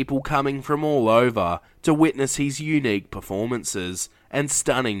had people coming from all over to witness his unique performances and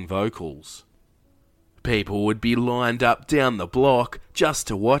stunning vocals. People would be lined up down the block just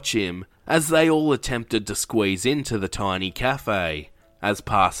to watch him as they all attempted to squeeze into the tiny cafe, as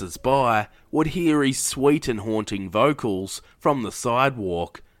passers-by would hear his sweet and haunting vocals from the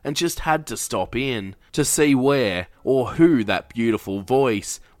sidewalk and just had to stop in to see where or who that beautiful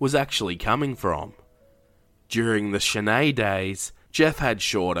voice was actually coming from. During the Chennai days, Jeff had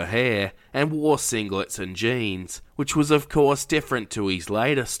shorter hair and wore singlets and jeans, which was of course different to his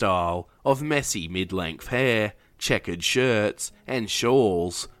later style of messy mid-length hair, checkered shirts, and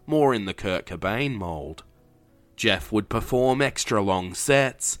shawls, more in the Kurt Cobain mould. Jeff would perform extra long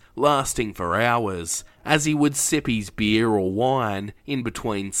sets, lasting for hours, as he would sip his beer or wine in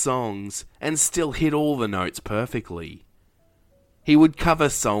between songs and still hit all the notes perfectly. He would cover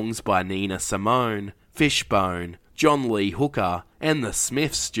songs by Nina Simone, Fishbone, John Lee Hooker, and the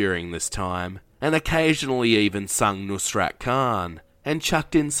Smiths during this time, and occasionally even sung Nusrat Khan, and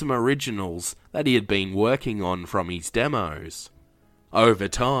chucked in some originals that he had been working on from his demos. Over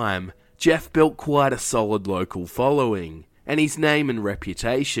time, Jeff built quite a solid local following, and his name and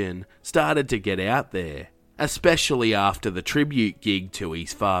reputation started to get out there, especially after the tribute gig to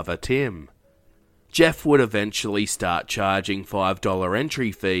his father Tim. Jeff would eventually start charging $5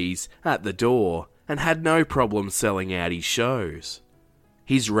 entry fees at the door and had no problem selling out his shows.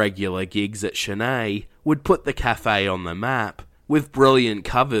 His regular gigs at Chennai would put the cafe on the map, with brilliant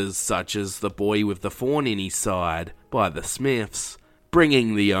covers such as The Boy with the Fawn in His Side by the Smiths,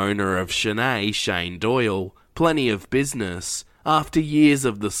 bringing the owner of Chennai, Shane Doyle, plenty of business after years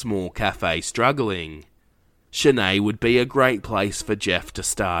of the small cafe struggling. Chennai would be a great place for Jeff to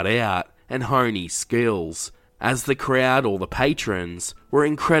start out and hone his skills, as the crowd or the patrons were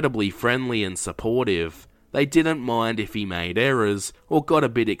incredibly friendly and supportive. They didn't mind if he made errors or got a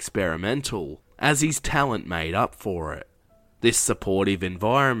bit experimental, as his talent made up for it. This supportive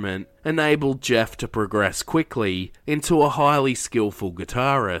environment enabled Jeff to progress quickly into a highly skillful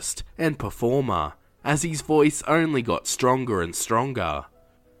guitarist and performer, as his voice only got stronger and stronger.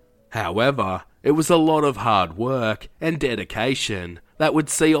 However, it was a lot of hard work and dedication that would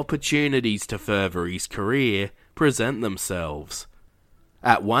see opportunities to further his career present themselves.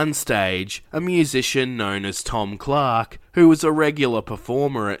 At one stage, a musician known as Tom Clark, who was a regular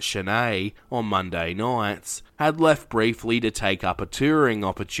performer at Chennai on Monday nights, had left briefly to take up a touring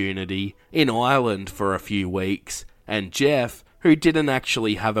opportunity in Ireland for a few weeks, and Jeff, who didn't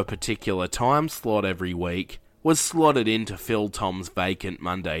actually have a particular time slot every week, was slotted in to fill Tom's vacant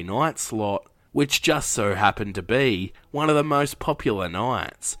Monday night slot, which just so happened to be one of the most popular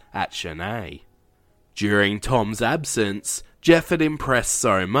nights at Chennai. During Tom's absence, Jeff had impressed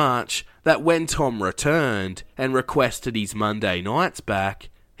so much that when Tom returned and requested his Monday nights back,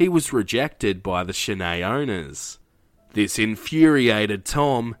 he was rejected by the Chennai owners. This infuriated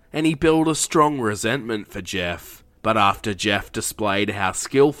Tom, and he built a strong resentment for Jeff. But after Jeff displayed how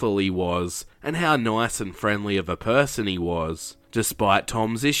skillful he was and how nice and friendly of a person he was, despite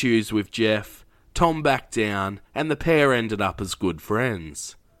Tom's issues with Jeff, Tom backed down and the pair ended up as good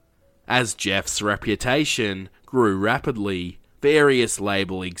friends. As Jeff's reputation grew rapidly, various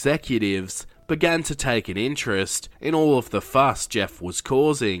label executives began to take an interest in all of the fuss Jeff was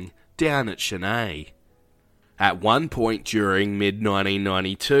causing down at Chennai. At one point during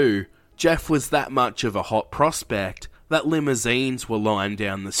mid-1992, Jeff was that much of a hot prospect that limousines were lined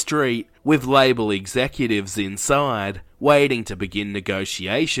down the street with label executives inside waiting to begin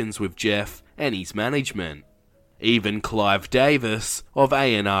negotiations with Jeff and his management. Even Clive Davis of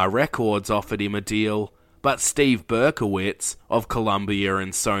A&R Records offered him a deal, but Steve Berkowitz of Columbia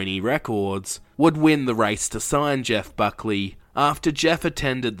and Sony Records would win the race to sign Jeff Buckley after Jeff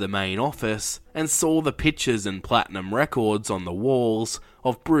attended the main office and saw the pictures and platinum records on the walls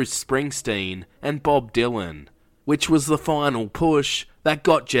of Bruce Springsteen and Bob Dylan, which was the final push that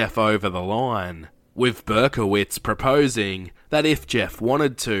got Jeff over the line, with Berkowitz proposing that if Jeff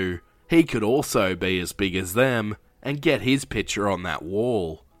wanted to, he could also be as big as them and get his picture on that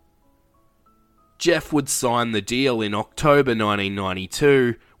wall. Jeff would sign the deal in October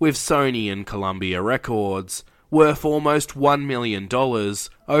 1992 with Sony and Columbia Records, worth almost $1 million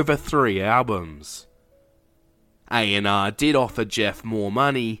over 3 albums. A&R did offer Jeff more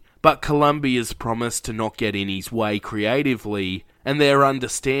money, but Columbia's promise to not get in his way creatively and their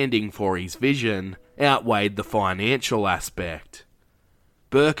understanding for his vision outweighed the financial aspect.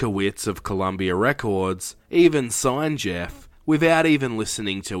 Berkowitz of Columbia Records even signed Jeff without even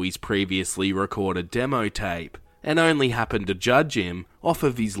listening to his previously recorded demo tape, and only happened to judge him off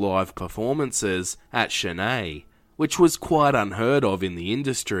of his live performances at Chennai, which was quite unheard of in the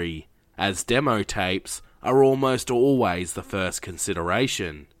industry, as demo tapes are almost always the first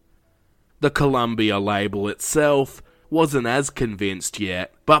consideration. The Columbia label itself wasn't as convinced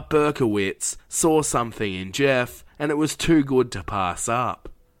yet, but Berkowitz saw something in Jeff and it was too good to pass up.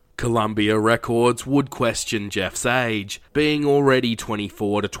 Columbia Records would question Jeff's age, being already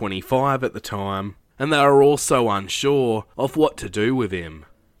 24 to 25 at the time, and they were also unsure of what to do with him.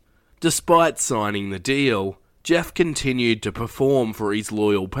 Despite signing the deal, Jeff continued to perform for his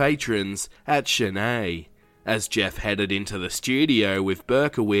loyal patrons at Chennai, as Jeff headed into the studio with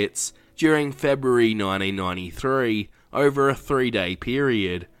Berkowitz during February 1993 over a 3-day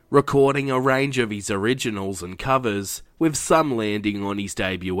period, recording a range of his originals and covers, with some landing on his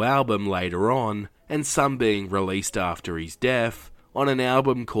debut album later on, and some being released after his death on an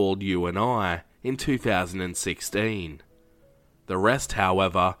album called You and I in 2016. The rest,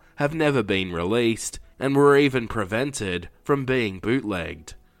 however, have never been released, and were even prevented from being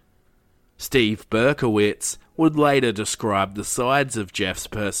bootlegged. Steve Berkowitz would later describe the sides of Jeff's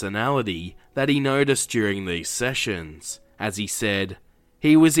personality that he noticed during these sessions, as he said,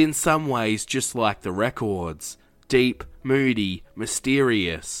 "He was in some ways just like the records, deep, moody,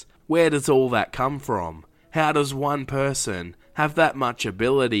 mysterious. Where does all that come from? How does one person have that much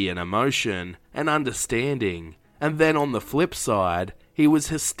ability and emotion and understanding? And then on the flip side, he was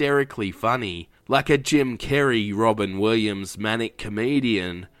hysterically funny, like a Jim Carrey, Robin Williams manic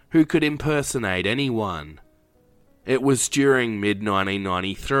comedian who could impersonate anyone." It was during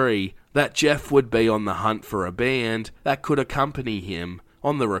mid-1993 that Jeff would be on the hunt for a band that could accompany him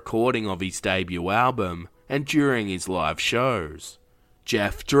on the recording of his debut album and during his live shows.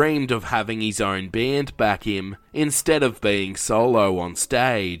 Jeff dreamed of having his own band back him instead of being solo on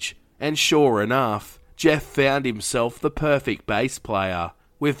stage, and sure enough, Jeff found himself the perfect bass player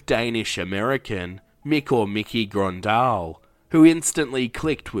with Danish-American Mick or Mickey Grøndahl, who instantly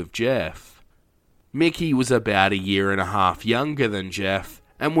clicked with Jeff. Mickey was about a year and a half younger than Jeff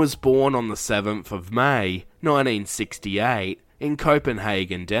and was born on the 7th of May 1968 in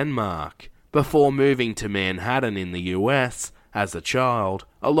Copenhagen, Denmark, before moving to Manhattan in the US as a child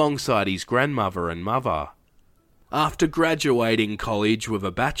alongside his grandmother and mother. After graduating college with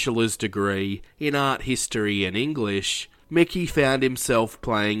a bachelor's degree in art history and English, Mickey found himself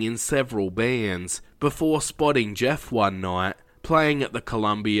playing in several bands before spotting Jeff one night playing at the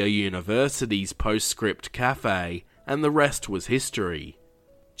Columbia University's Postscript Cafe, and the rest was history.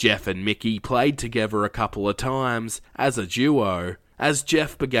 Jeff and Mickey played together a couple of times as a duo, as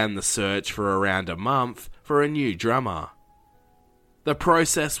Jeff began the search for around a month for a new drummer. The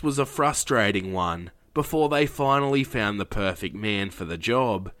process was a frustrating one before they finally found the perfect man for the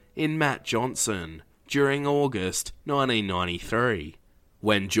job in Matt Johnson during August 1993.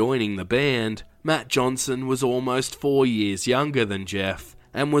 When joining the band, Matt Johnson was almost 4 years younger than Jeff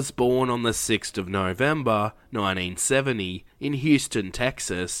and was born on the 6th of November 1970 in Houston,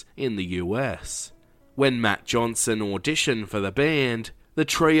 Texas, in the US. When Matt Johnson auditioned for the band, the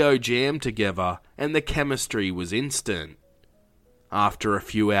trio jammed together and the chemistry was instant. After a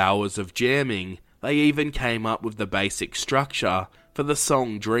few hours of jamming, they even came up with the basic structure for the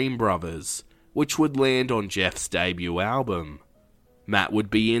song Dream Brothers, which would land on Jeff's debut album. Matt would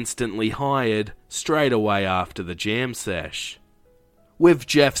be instantly hired straight away after the jam sesh. With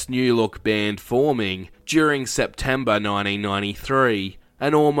Jeff's new look band forming during September 1993,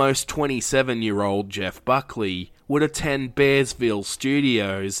 an almost 27-year-old Jeff Buckley would attend Bearsville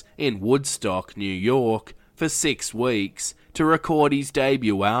Studios in Woodstock, New York for 6 weeks to record his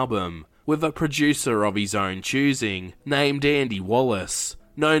debut album with a producer of his own choosing named Andy Wallace,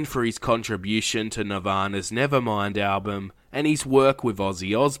 known for his contribution to Nirvana's Nevermind album and his work with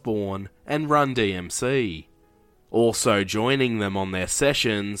Ozzy Osbourne and Run DMC. Also joining them on their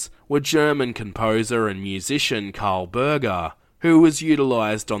sessions were German composer and musician Carl Berger, who was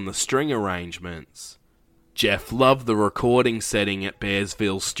utilised on the string arrangements. Jeff loved the recording setting at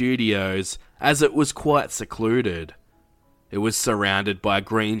Bearsville Studios as it was quite secluded. It was surrounded by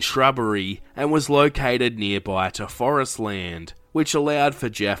green shrubbery and was located nearby to forest land, which allowed for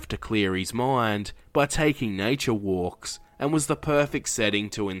Jeff to clear his mind by taking nature walks, and was the perfect setting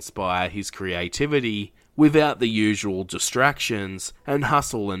to inspire his creativity without the usual distractions and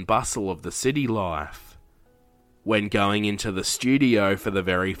hustle and bustle of the city life. When going into the studio for the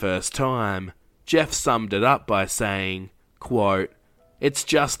very first time, Jeff summed it up by saying, quote, It's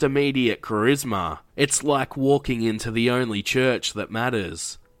just immediate charisma. It's like walking into the only church that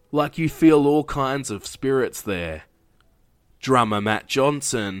matters. Like you feel all kinds of spirits there. Drummer Matt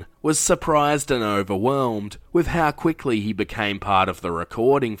Johnson was surprised and overwhelmed with how quickly he became part of the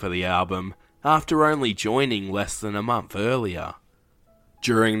recording for the album after only joining less than a month earlier.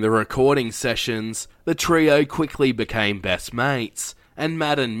 During the recording sessions, the trio quickly became best mates, and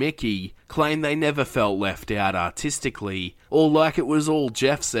Matt and Mickey claimed they never felt left out artistically or like it was all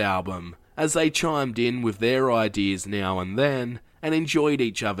Jeff's album, as they chimed in with their ideas now and then and enjoyed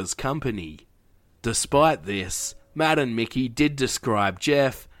each other's company. Despite this, Matt and Mickey did describe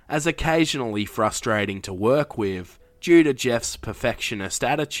Jeff as occasionally frustrating to work with due to Jeff's perfectionist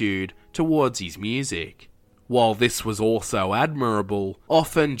attitude towards his music. While this was also admirable,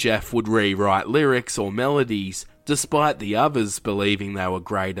 often Jeff would rewrite lyrics or melodies despite the others believing they were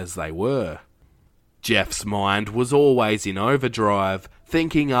great as they were. Jeff's mind was always in overdrive,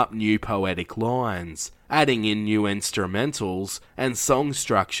 thinking up new poetic lines, adding in new instrumentals and song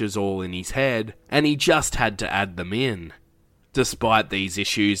structures all in his head, and he just had to add them in. Despite these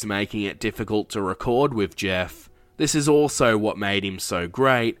issues making it difficult to record with Jeff, this is also what made him so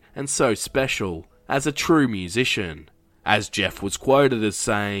great and so special as a true musician, as Jeff was quoted as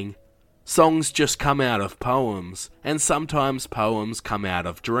saying, "Songs just come out of poems, and sometimes poems come out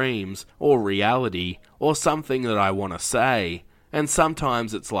of dreams, or reality, or something that I want to say, and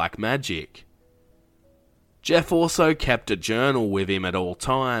sometimes it's like magic." Jeff also kept a journal with him at all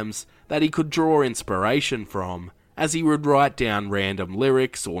times that he could draw inspiration from, as he would write down random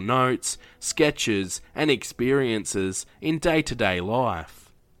lyrics or notes, sketches, and experiences in day-to-day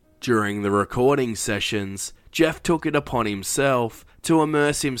life. During the recording sessions, Jeff took it upon himself to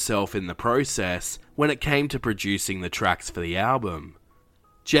immerse himself in the process when it came to producing the tracks for the album.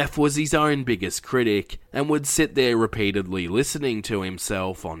 Jeff was his own biggest critic and would sit there repeatedly listening to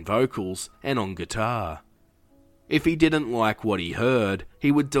himself on vocals and on guitar. If he didn't like what he heard,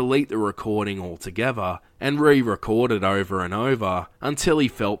 he would delete the recording altogether and re-record it over and over until he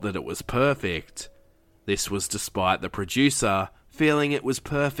felt that it was perfect. This was despite the producer feeling it was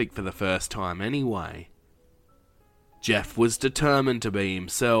perfect for the first time anyway. Jeff was determined to be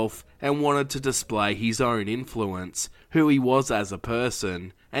himself and wanted to display his own influence, who he was as a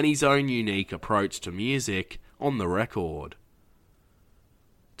person, and his own unique approach to music on the record.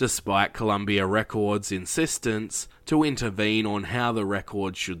 Despite Columbia Records' insistence to intervene on how the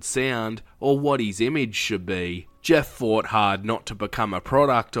record should sound or what his image should be, Jeff fought hard not to become a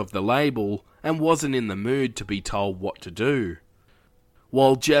product of the label and wasn't in the mood to be told what to do.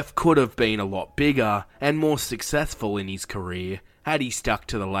 While Jeff could have been a lot bigger and more successful in his career had he stuck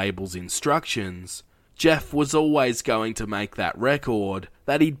to the label's instructions, Jeff was always going to make that record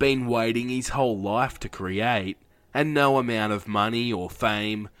that he'd been waiting his whole life to create, and no amount of money or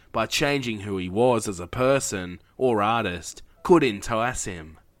fame, by changing who he was as a person or artist, could entice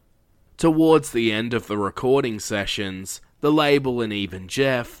him. Towards the end of the recording sessions, the label and even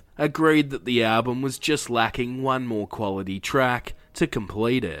Jeff agreed that the album was just lacking one more quality track to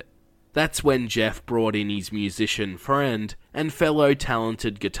complete it. That's when Jeff brought in his musician friend and fellow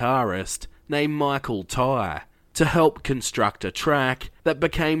talented guitarist named Michael Ty to help construct a track that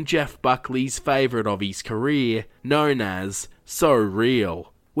became Jeff Buckley's favourite of his career, known as So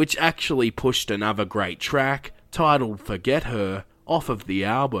Real, which actually pushed another great track, titled Forget Her, off of the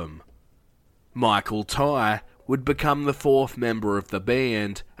album. Michael Ty would become the fourth member of the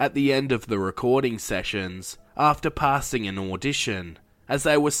band at the end of the recording sessions after passing an audition, as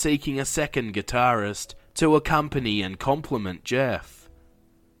they were seeking a second guitarist to accompany and complement Jeff.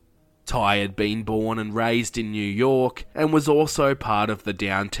 Ty had been born and raised in New York and was also part of the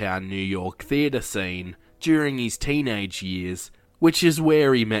downtown New York theatre scene during his teenage years, which is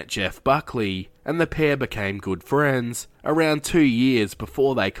where he met Jeff Buckley, and the pair became good friends around 2 years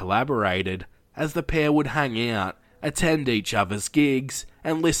before they collaborated, as the pair would hang out, attend each other's gigs,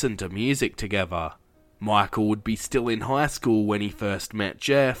 and listen to music together. Michael would be still in high school when he first met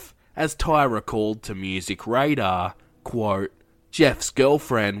Jeff, as Ty recalled to Music Radar, quote, "Jeff's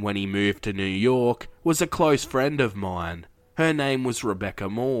girlfriend when he moved to New York was a close friend of mine. Her name was Rebecca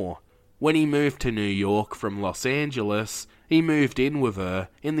Moore. When he moved to New York from Los Angeles, he moved in with her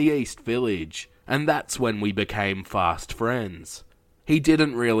in the East Village, and that's when we became fast friends. He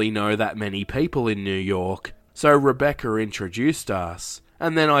didn't really know that many people in New York, so Rebecca introduced us,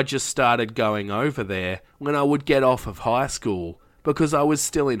 and then I just started going over there when I would get off of high school, because I was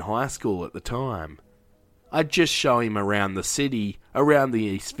still in high school at the time. I'd just show him around the city, around the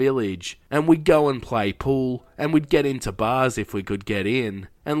East Village, and we'd go and play pool, and we'd get into bars if we could get in,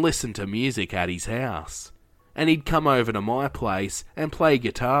 and listen to music at his house. and he'd come over to my place and play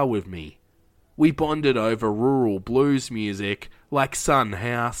guitar with me. We bonded over rural blues music like Son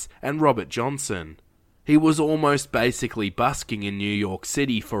House and Robert Johnson. He was almost basically busking in New York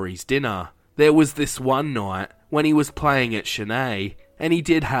City for his dinner. There was this one night when he was playing at Chennai and he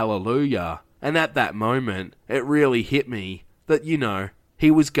did Hallelujah, and at that moment it really hit me that, he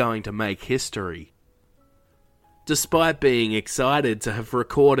was going to make history. Despite being excited to have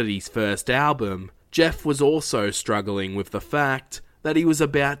recorded his first album, Jeff was also struggling with the fact that he was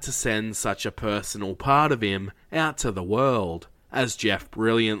about to send such a personal part of him out to the world, as Jeff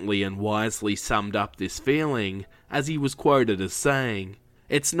brilliantly and wisely summed up this feeling as he was quoted as saying,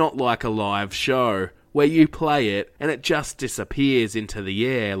 "It's not like a live show where you play it and it just disappears into the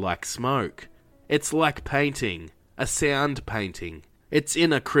air like smoke. It's like painting, a sound painting. It's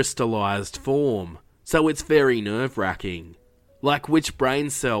in a crystallized form, so it's very nerve-wracking. Like, which brain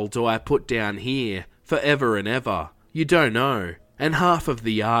cell do I put down here forever and ever? You don't know. And half of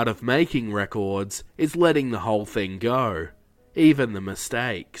the art of making records is letting the whole thing go, even the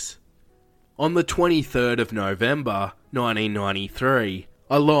mistakes." On the 23rd of November, 1993,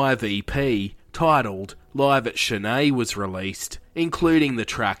 a live EP titled Live at Chennai was released, including the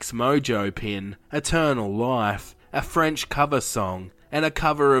tracks Mojo Pin, Eternal Life, a French cover song, and a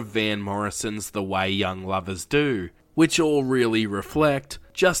cover of Van Morrison's The Way Young Lovers Do, which all really reflect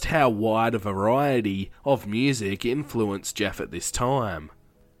just how wide a variety of music influenced Jeff at this time.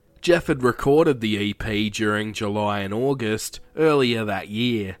 Jeff had recorded the EP during July and August earlier that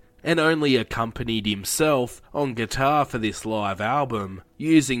year, and only accompanied himself on guitar for this live album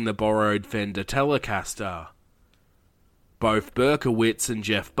using the borrowed Fender Telecaster. Both Berkowitz and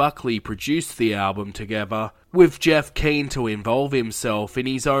Jeff Buckley produced the album together, with Jeff keen to involve himself in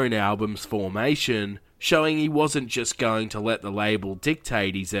his own album's formation, showing he wasn't just going to let the label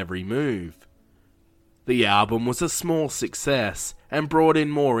dictate his every move. The album was a small success and brought in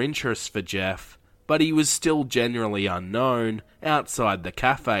more interest for Jeff, but he was still generally unknown outside the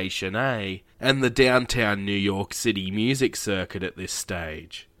Café Chennai and the downtown New York City music circuit at this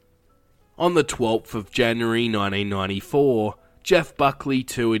stage. On the 12th of January 1994, Jeff Buckley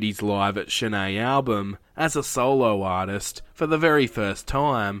toured his Live at Chennai album as a solo artist for the very first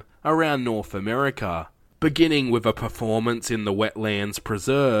time around North America, beginning with a performance in the Wetlands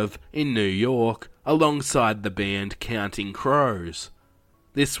Preserve in New York alongside the band Counting Crows.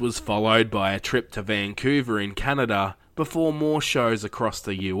 This was followed by a trip to Vancouver in Canada before more shows across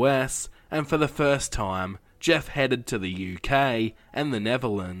the US, and for the first time, Jeff headed to the UK and the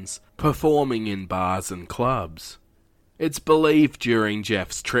Netherlands, performing in bars and clubs. It's believed during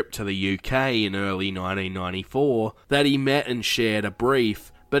Jeff's trip to the UK in early 1994 that he met and shared a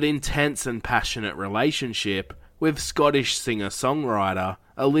brief but intense and passionate relationship with Scottish singer-songwriter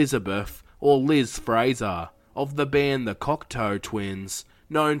Elizabeth or Liz Fraser of the band the Cocteau Twins,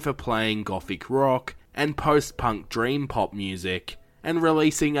 known for playing gothic rock and post-punk dream pop music, and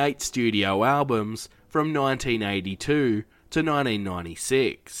releasing 8 studio albums from 1982 to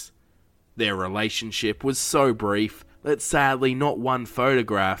 1996. Their relationship was so brief that sadly not one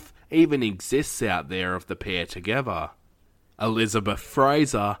photograph even exists out there of the pair together. Elizabeth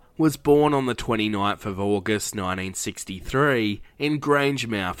Fraser was born on the 29th of August 1963 in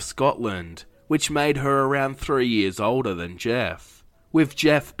Grangemouth, Scotland, which made her around 3 years older than Jeff, with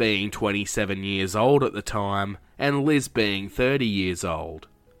Jeff being 27 years old at the time and Liz being 30 years old.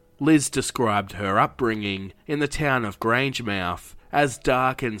 Liz described her upbringing in the town of Grangemouth as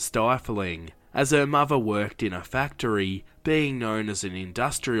dark and stifling, as her mother worked in a factory, being known as an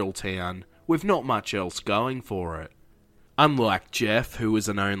industrial town with not much else going for it. Unlike Jeff, who was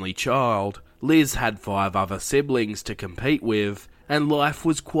an only child, Liz had 5 other siblings to compete with, and life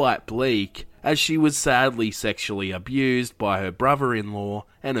was quite bleak, as she was sadly sexually abused by her brother-in-law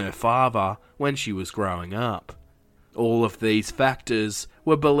and her father when she was growing up. All of these factors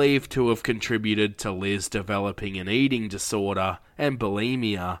were believed to have contributed to Liz developing an eating disorder and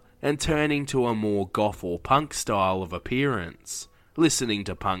bulimia and turning to a more goth or punk style of appearance, listening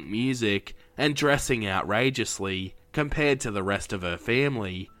to punk music and dressing outrageously compared to the rest of her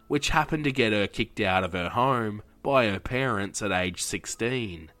family, which happened to get her kicked out of her home by her parents at age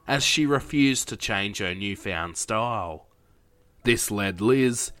 16, as she refused to change her newfound style. This led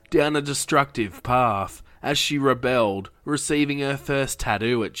Liz down a destructive path as she rebelled, receiving her first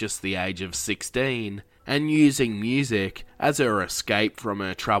tattoo at just the age of 16, and using music as her escape from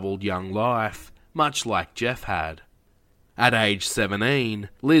her troubled young life, much like Jeff had. At age 17,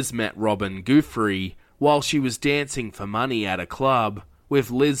 Liz met Robin Guthrie while she was dancing for money at a club, with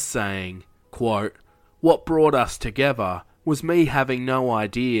Liz saying, quote, "What brought us together was me having no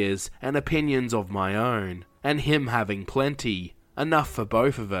ideas and opinions of my own, and him having plenty, enough for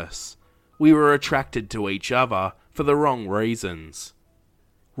both of us. We were attracted to each other for the wrong reasons.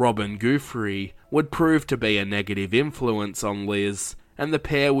 Robin Guthrie would prove to be a negative influence on Liz, and the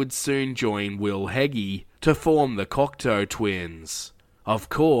pair would soon join Will Heggie to form the Cocteau Twins. Of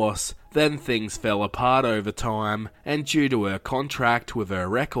course, then things fell apart over time, and due to her contract with her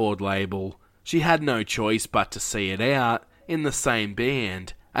record label, she had no choice but to see it out in the same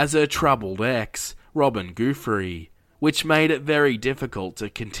band as her troubled ex, Robin Guthrie, which made it very difficult to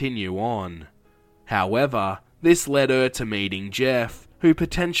continue on. However, this led her to meeting Jeff, who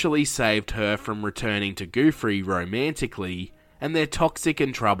potentially saved her from returning to Guthrie romantically, and their toxic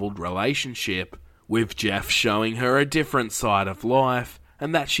and troubled relationship, with Jeff showing her a different side of life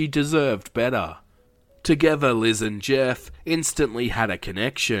and that she deserved better. Together, Liz and Jeff instantly had a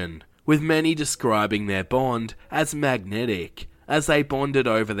connection, with many describing their bond as magnetic, as they bonded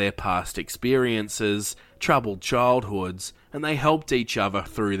over their past experiences, troubled childhoods, and they helped each other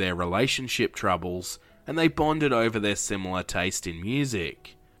through their relationship troubles, and they bonded over their similar taste in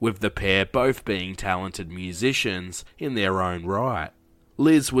music, with the pair both being talented musicians in their own right.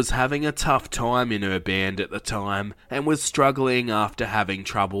 Liz was having a tough time in her band at the time and was struggling after having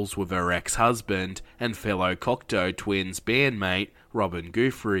troubles with her ex-husband and fellow Cocteau Twins bandmate Robin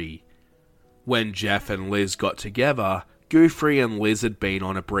Guthrie. When Jeff and Liz got together, Guthrie and Liz had been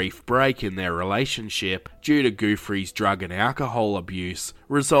on a brief break in their relationship due to Guthrie's drug and alcohol abuse,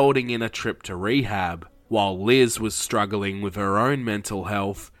 resulting in a trip to rehab, while Liz was struggling with her own mental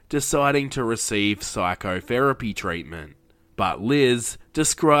health, deciding to receive psychotherapy treatment. But Liz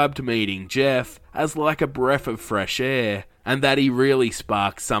described meeting Jeff as like a breath of fresh air, and that he really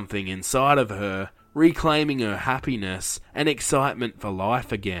sparked something inside of her, reclaiming her happiness and excitement for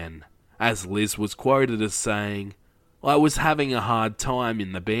life again. As Liz was quoted as saying, "I was having a hard time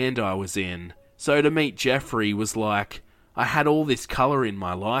in the band I was in, so to meet Jeffrey was like, I had all this colour in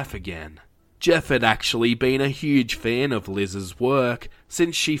my life again." Jeff had actually been a huge fan of Liz's work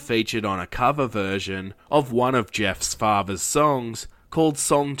since she featured on a cover version of one of Jeff's father's songs called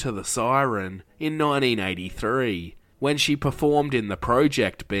Song to the Siren in 1983, when she performed in the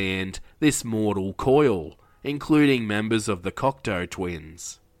project band This Mortal Coil, including members of the Cocteau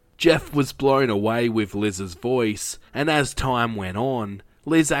Twins. Jeff was blown away with Liz's voice, and as time went on,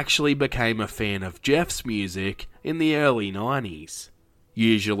 Liz actually became a fan of Jeff's music in the early 90s.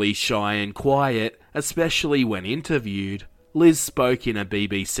 Usually shy and quiet, especially when interviewed, Liz spoke in a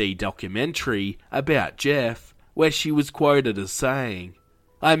BBC documentary about Jeff, where she was quoted as saying,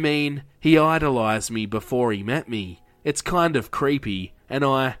 "I mean, he idolised me before he met me. It's kind of creepy, and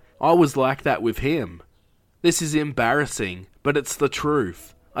I was like that with him. This is embarrassing, but it's the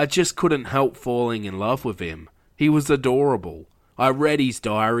truth. I just couldn't help falling in love with him. He was adorable. I read his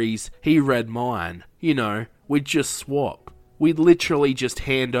diaries, he read mine. You know, we'd just swap. We'd literally just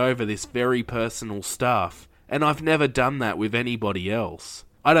hand over this very personal stuff, and I've never done that with anybody else.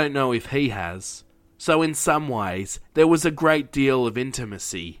 I don't know if he has. So in some ways, there was a great deal of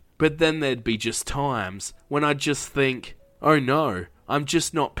intimacy, but then there'd be just times when I'd just think, oh no, I'm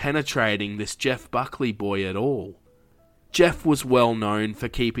just not penetrating this Jeff Buckley boy at all." Jeff was well known for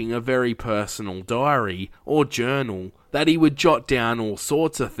keeping a very personal diary or journal that he would jot down all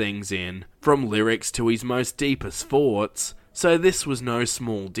sorts of things in, from lyrics to his most deepest thoughts, so this was no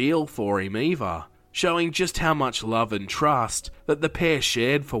small deal for him either, showing just how much love and trust that the pair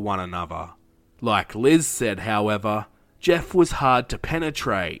shared for one another. Like Liz said, however, Jeff was hard to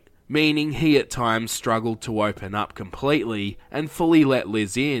penetrate, meaning he at times struggled to open up completely and fully let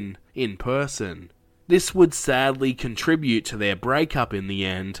Liz in person. This would sadly contribute to their breakup in the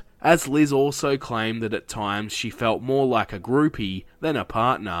end, as Liz also claimed that at times she felt more like a groupie than a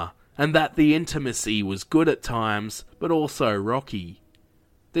partner, and that the intimacy was good at times, but also rocky.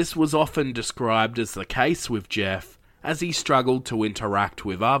 This was often described as the case with Jeff, as he struggled to interact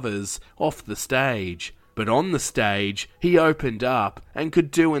with others off the stage, but on the stage, he opened up and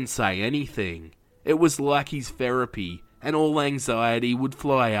could do and say anything. It was like his therapy, and all anxiety would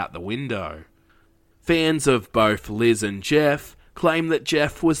fly out the window. Fans of both Liz and Jeff claim that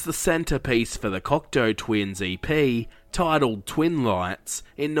Jeff was the centerpiece for the Cocteau Twins EP, titled Twin Lights,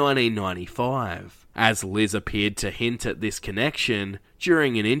 in 1995, as Liz appeared to hint at this connection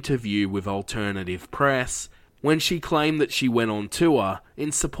during an interview with Alternative Press, when she claimed that she went on tour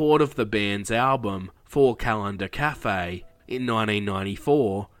in support of the band's album Four Calendar Cafe in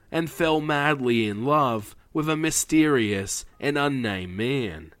 1994 and fell madly in love with a mysterious and unnamed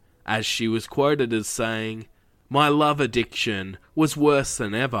man, as she was quoted as saying, "My love addiction was worse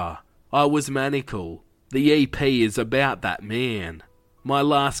than ever. I was maniacal. The EP is about that man. My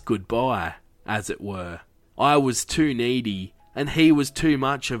last goodbye, as it were. I was too needy, and he was too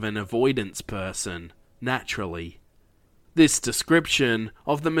much of an avoidance person, naturally. This description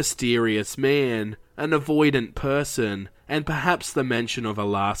of the mysterious man, an avoidant person, and perhaps the mention of a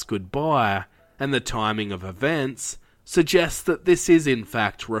last goodbye, and the timing of events, suggests that this is in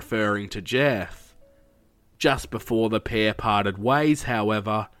fact referring to Jeff. Just before the pair parted ways,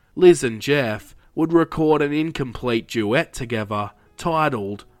 however, Liz and Jeff would record an incomplete duet together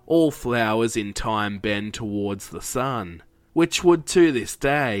titled All Flowers in Time Bend Towards the Sun, which would to this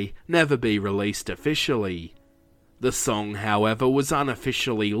day never be released officially. The song, however, was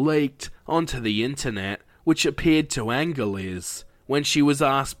unofficially leaked onto the internet, which appeared to anger Liz when she was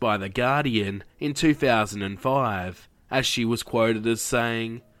asked by The Guardian in 2005, as she was quoted as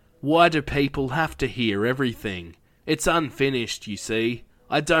saying, "Why do people have to hear everything? It's unfinished, you see.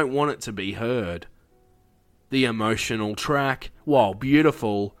 I don't want it to be heard." The emotional track, while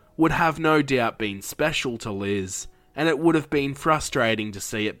beautiful, would have no doubt been special to Liz, and it would have been frustrating to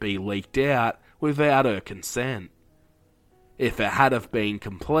see it be leaked out without her consent. If it had have been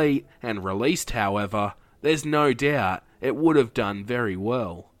complete and released, however, there's no doubt it would have done very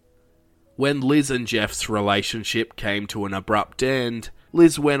well. When Liz and Jeff's relationship came to an abrupt end,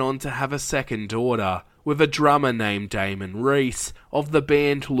 Liz went on to have a second daughter with a drummer named Damon Reese of the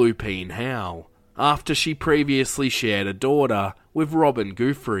band Lupine Howe, after she previously shared a daughter with Robin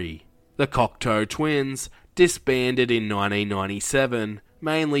Guthrie. The Cocteau Twins disbanded in 1997,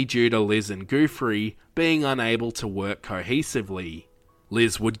 mainly due to Liz and Guthrie being unable to work cohesively.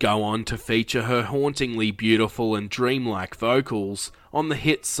 Liz would go on to feature her hauntingly beautiful and dreamlike vocals on the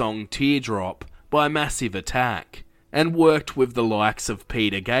hit song Teardrop by Massive Attack, and worked with the likes of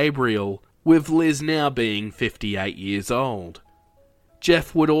Peter Gabriel, with Liz now being 58 years old.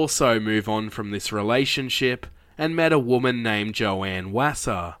 Jeff would also move on from this relationship and met a woman named Joanne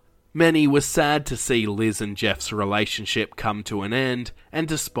Wasser. Many were sad to see Liz and Jeff's relationship come to an end, and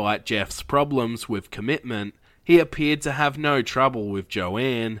despite Jeff's problems with commitment, he appeared to have no trouble with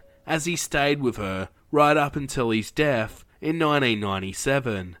Joanne, as he stayed with her right up until his death in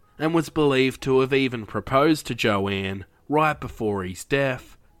 1997, and was believed to have even proposed to Joanne right before his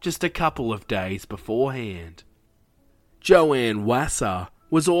death, just a couple of days beforehand. Joanne Wasser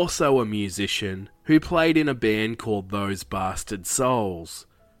was also a musician who played in a band called Those Bastard Souls.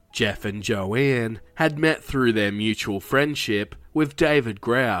 Jeff and Joanne had met through their mutual friendship with David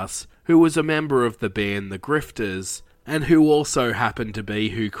Grouse, who was a member of the band The Grifters, and who also happened to be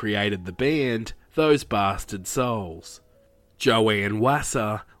who created the band Those Bastard Souls. Joanne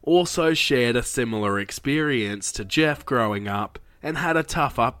Wasser also shared a similar experience to Jeff growing up and had a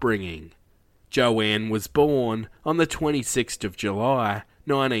tough upbringing. Joanne was born on the 26th of July,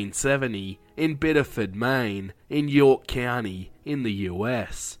 1970, in Biddeford, Maine, in York County, in the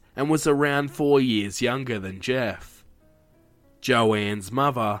US, and was around 4 years younger than Jeff. Joanne's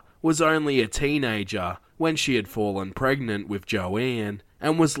mother was only a teenager when she had fallen pregnant with Joanne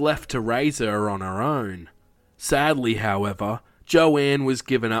and was left to raise her on her own. Sadly, however, Joanne was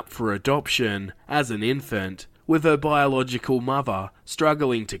given up for adoption as an infant, with her biological mother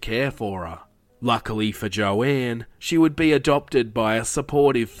struggling to care for her. Luckily for Joanne, she would be adopted by a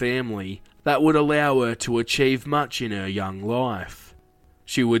supportive family that would allow her to achieve much in her young life.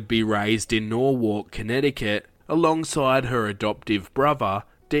 She would be raised in Norwalk, Connecticut, alongside her adoptive brother,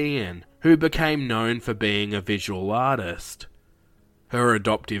 Dan, who became known for being a visual artist. Her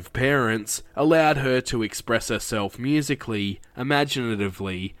adoptive parents allowed her to express herself musically,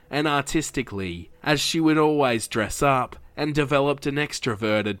 imaginatively, and artistically, as she would always dress up and developed an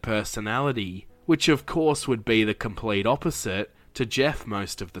extroverted personality, which of course would be the complete opposite to Jeff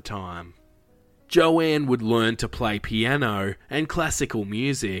most of the time. Joanne would learn to play piano and classical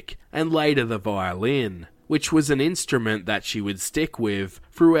music, and later the violin, which was an instrument that she would stick with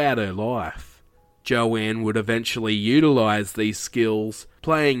throughout her life. Joanne would eventually utilise these skills,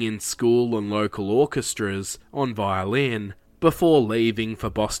 playing in school and local orchestras on violin, before leaving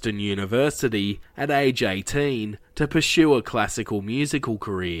for Boston University at age 18 to pursue a classical musical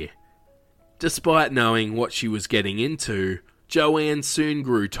career. Despite knowing what she was getting into, Joanne soon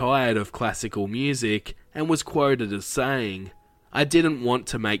grew tired of classical music and was quoted as saying, "I didn't want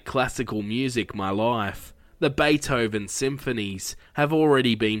to make classical music my life. The Beethoven symphonies have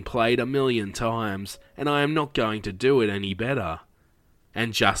already been played 1,000,000 times, and I am not going to do it any better."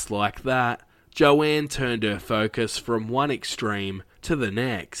 And just like that, Joanne turned her focus from one extreme to the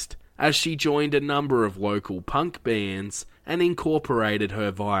next, as she joined a number of local punk bands and incorporated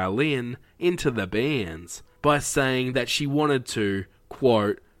her violin into the bands by saying that she wanted to,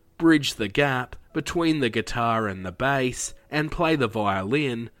 quote, bridge the gap between the guitar and the bass and play the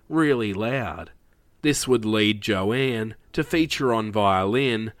violin really loud. This would lead Joanne to feature on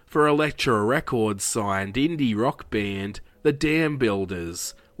violin for Elektra Records signed indie rock band The Dam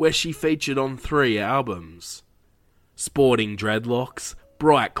Builders, where she featured on 3 albums. Sporting dreadlocks,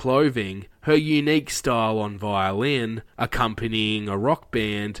 bright clothing, her unique style on violin, accompanying a rock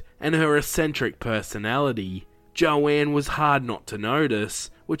band, and her eccentric personality, Joanne was hard not to notice,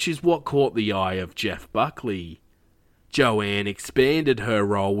 which is what caught the eye of Jeff Buckley. Joanne expanded her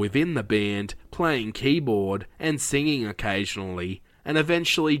role within the band, playing keyboard and singing occasionally, and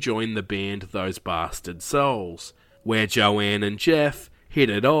eventually joined the band Those Bastard Souls, where Joanne and Jeff hit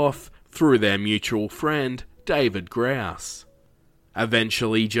it off through their mutual friend, David Grouse.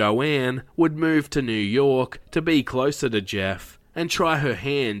 Eventually Joanne would move to New York to be closer to Jeff and try her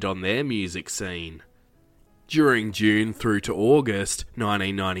hand on their music scene. During June through to August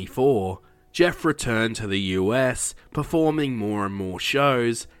 1994, Jeff returned to the US, performing more and more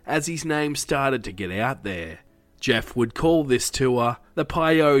shows as his name started to get out there. Jeff would call this tour the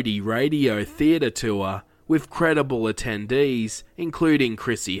Peyote Radio Theatre Tour, with credible attendees including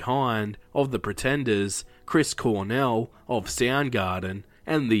Chrissie Hynde of The Pretenders, Chris Cornell of Soundgarden,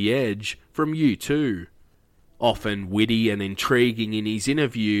 and The Edge from U2. Often witty and intriguing in his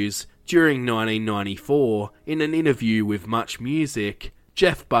interviews, during 1994, in an interview with Much Music,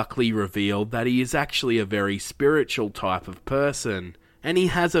 Jeff Buckley revealed that he is actually a very spiritual type of person, and he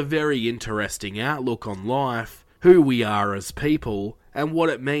has a very interesting outlook on life, who we are as people, and what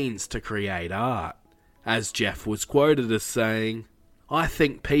it means to create art. As Jeff was quoted as saying, "I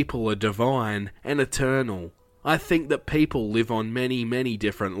think people are divine and eternal. I think that people live on many, many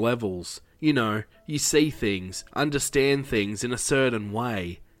different levels. You know, you see things, understand things in a certain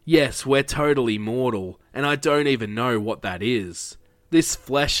way. Yes, we're totally mortal, and I don't even know what that is. This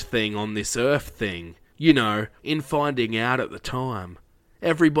flesh thing on this earth thing, you know, in finding out at the time.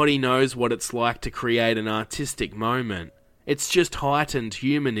 Everybody knows what it's like to create an artistic moment. It's just heightened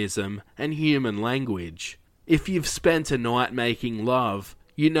humanism and human language. If you've spent a night making love,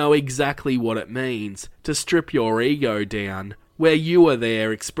 you know exactly what it means to strip your ego down, where you are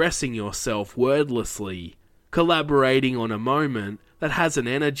there expressing yourself wordlessly, collaborating on a moment that has an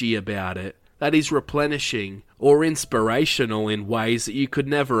energy about it, that is replenishing or inspirational in ways that you could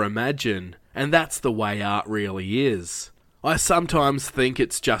never imagine, and that's the way art really is. I sometimes think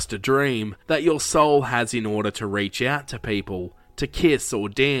it's just a dream that your soul has in order to reach out to people, to kiss or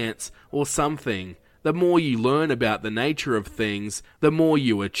dance or something. The more you learn about the nature of things, the more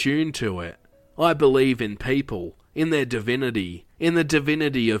you attune to it. I believe in people, in their divinity, in the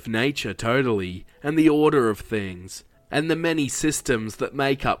divinity of nature totally, and the order of things, and the many systems that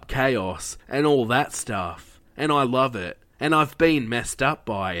make up chaos, and all that stuff. And I love it, and I've been messed up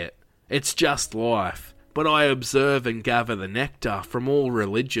by it. It's just life, but I observe and gather the nectar from all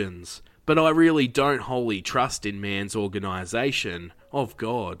religions, but I really don't wholly trust in man's organisation of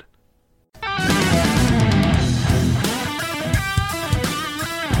God.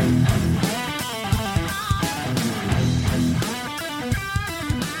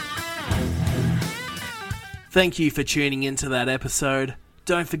 Thank you for tuning into that episode.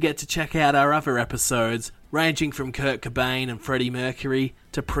 Don't forget to check out our other episodes, ranging from Kurt Cobain and Freddie Mercury,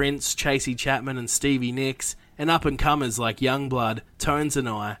 to Prince, Chasey Chapman and Stevie Nicks, and up-and-comers like Youngblood, Tones and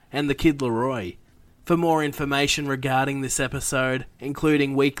I, and the Kid Laroi. For more information regarding this episode,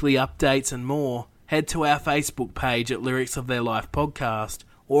 including weekly updates and more, head to our Facebook page at Lyrics of Their Life Podcast,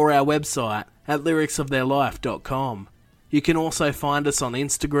 or our website at lyricsoftheirlife.com. You can also find us on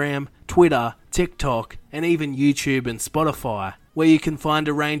Instagram, Twitter, TikTok, and even YouTube and Spotify, where you can find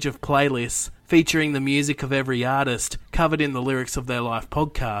a range of playlists featuring the music of every artist covered in the Lyrics of Their Life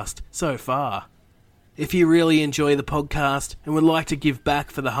podcast so far. If you really enjoy the podcast and would like to give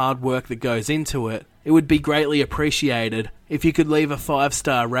back for the hard work that goes into it, it would be greatly appreciated if you could leave a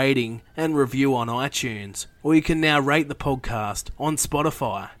 5-star rating and review on iTunes, or you can now rate the podcast on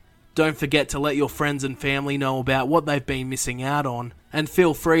Spotify. Don't forget to let your friends and family know about what they've been missing out on, and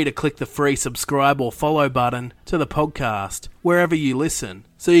feel free to click the free subscribe or follow button to the podcast wherever you listen,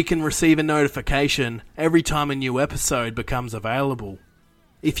 so you can receive a notification every time a new episode becomes available.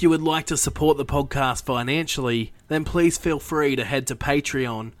 If you would like to support the podcast financially, then please feel free to head to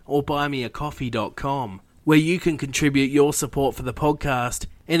Patreon or buymeacoffee.com, where you can contribute your support for the podcast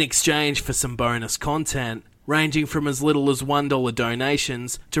in exchange for some bonus content, ranging from as little as $1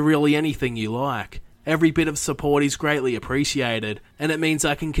 donations to really anything you like. Every bit of support is greatly appreciated, and it means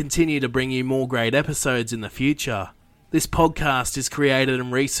I can continue to bring you more great episodes in the future. This podcast is created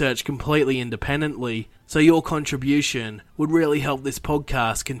and researched completely independently, so your contribution would really help this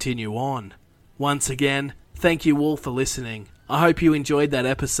podcast continue on. Once again, thank you all for listening. I hope you enjoyed that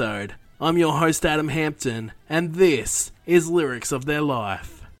episode. I'm your host Adam Hampton, and this is Lyrics of Their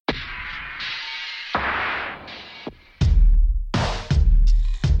Life.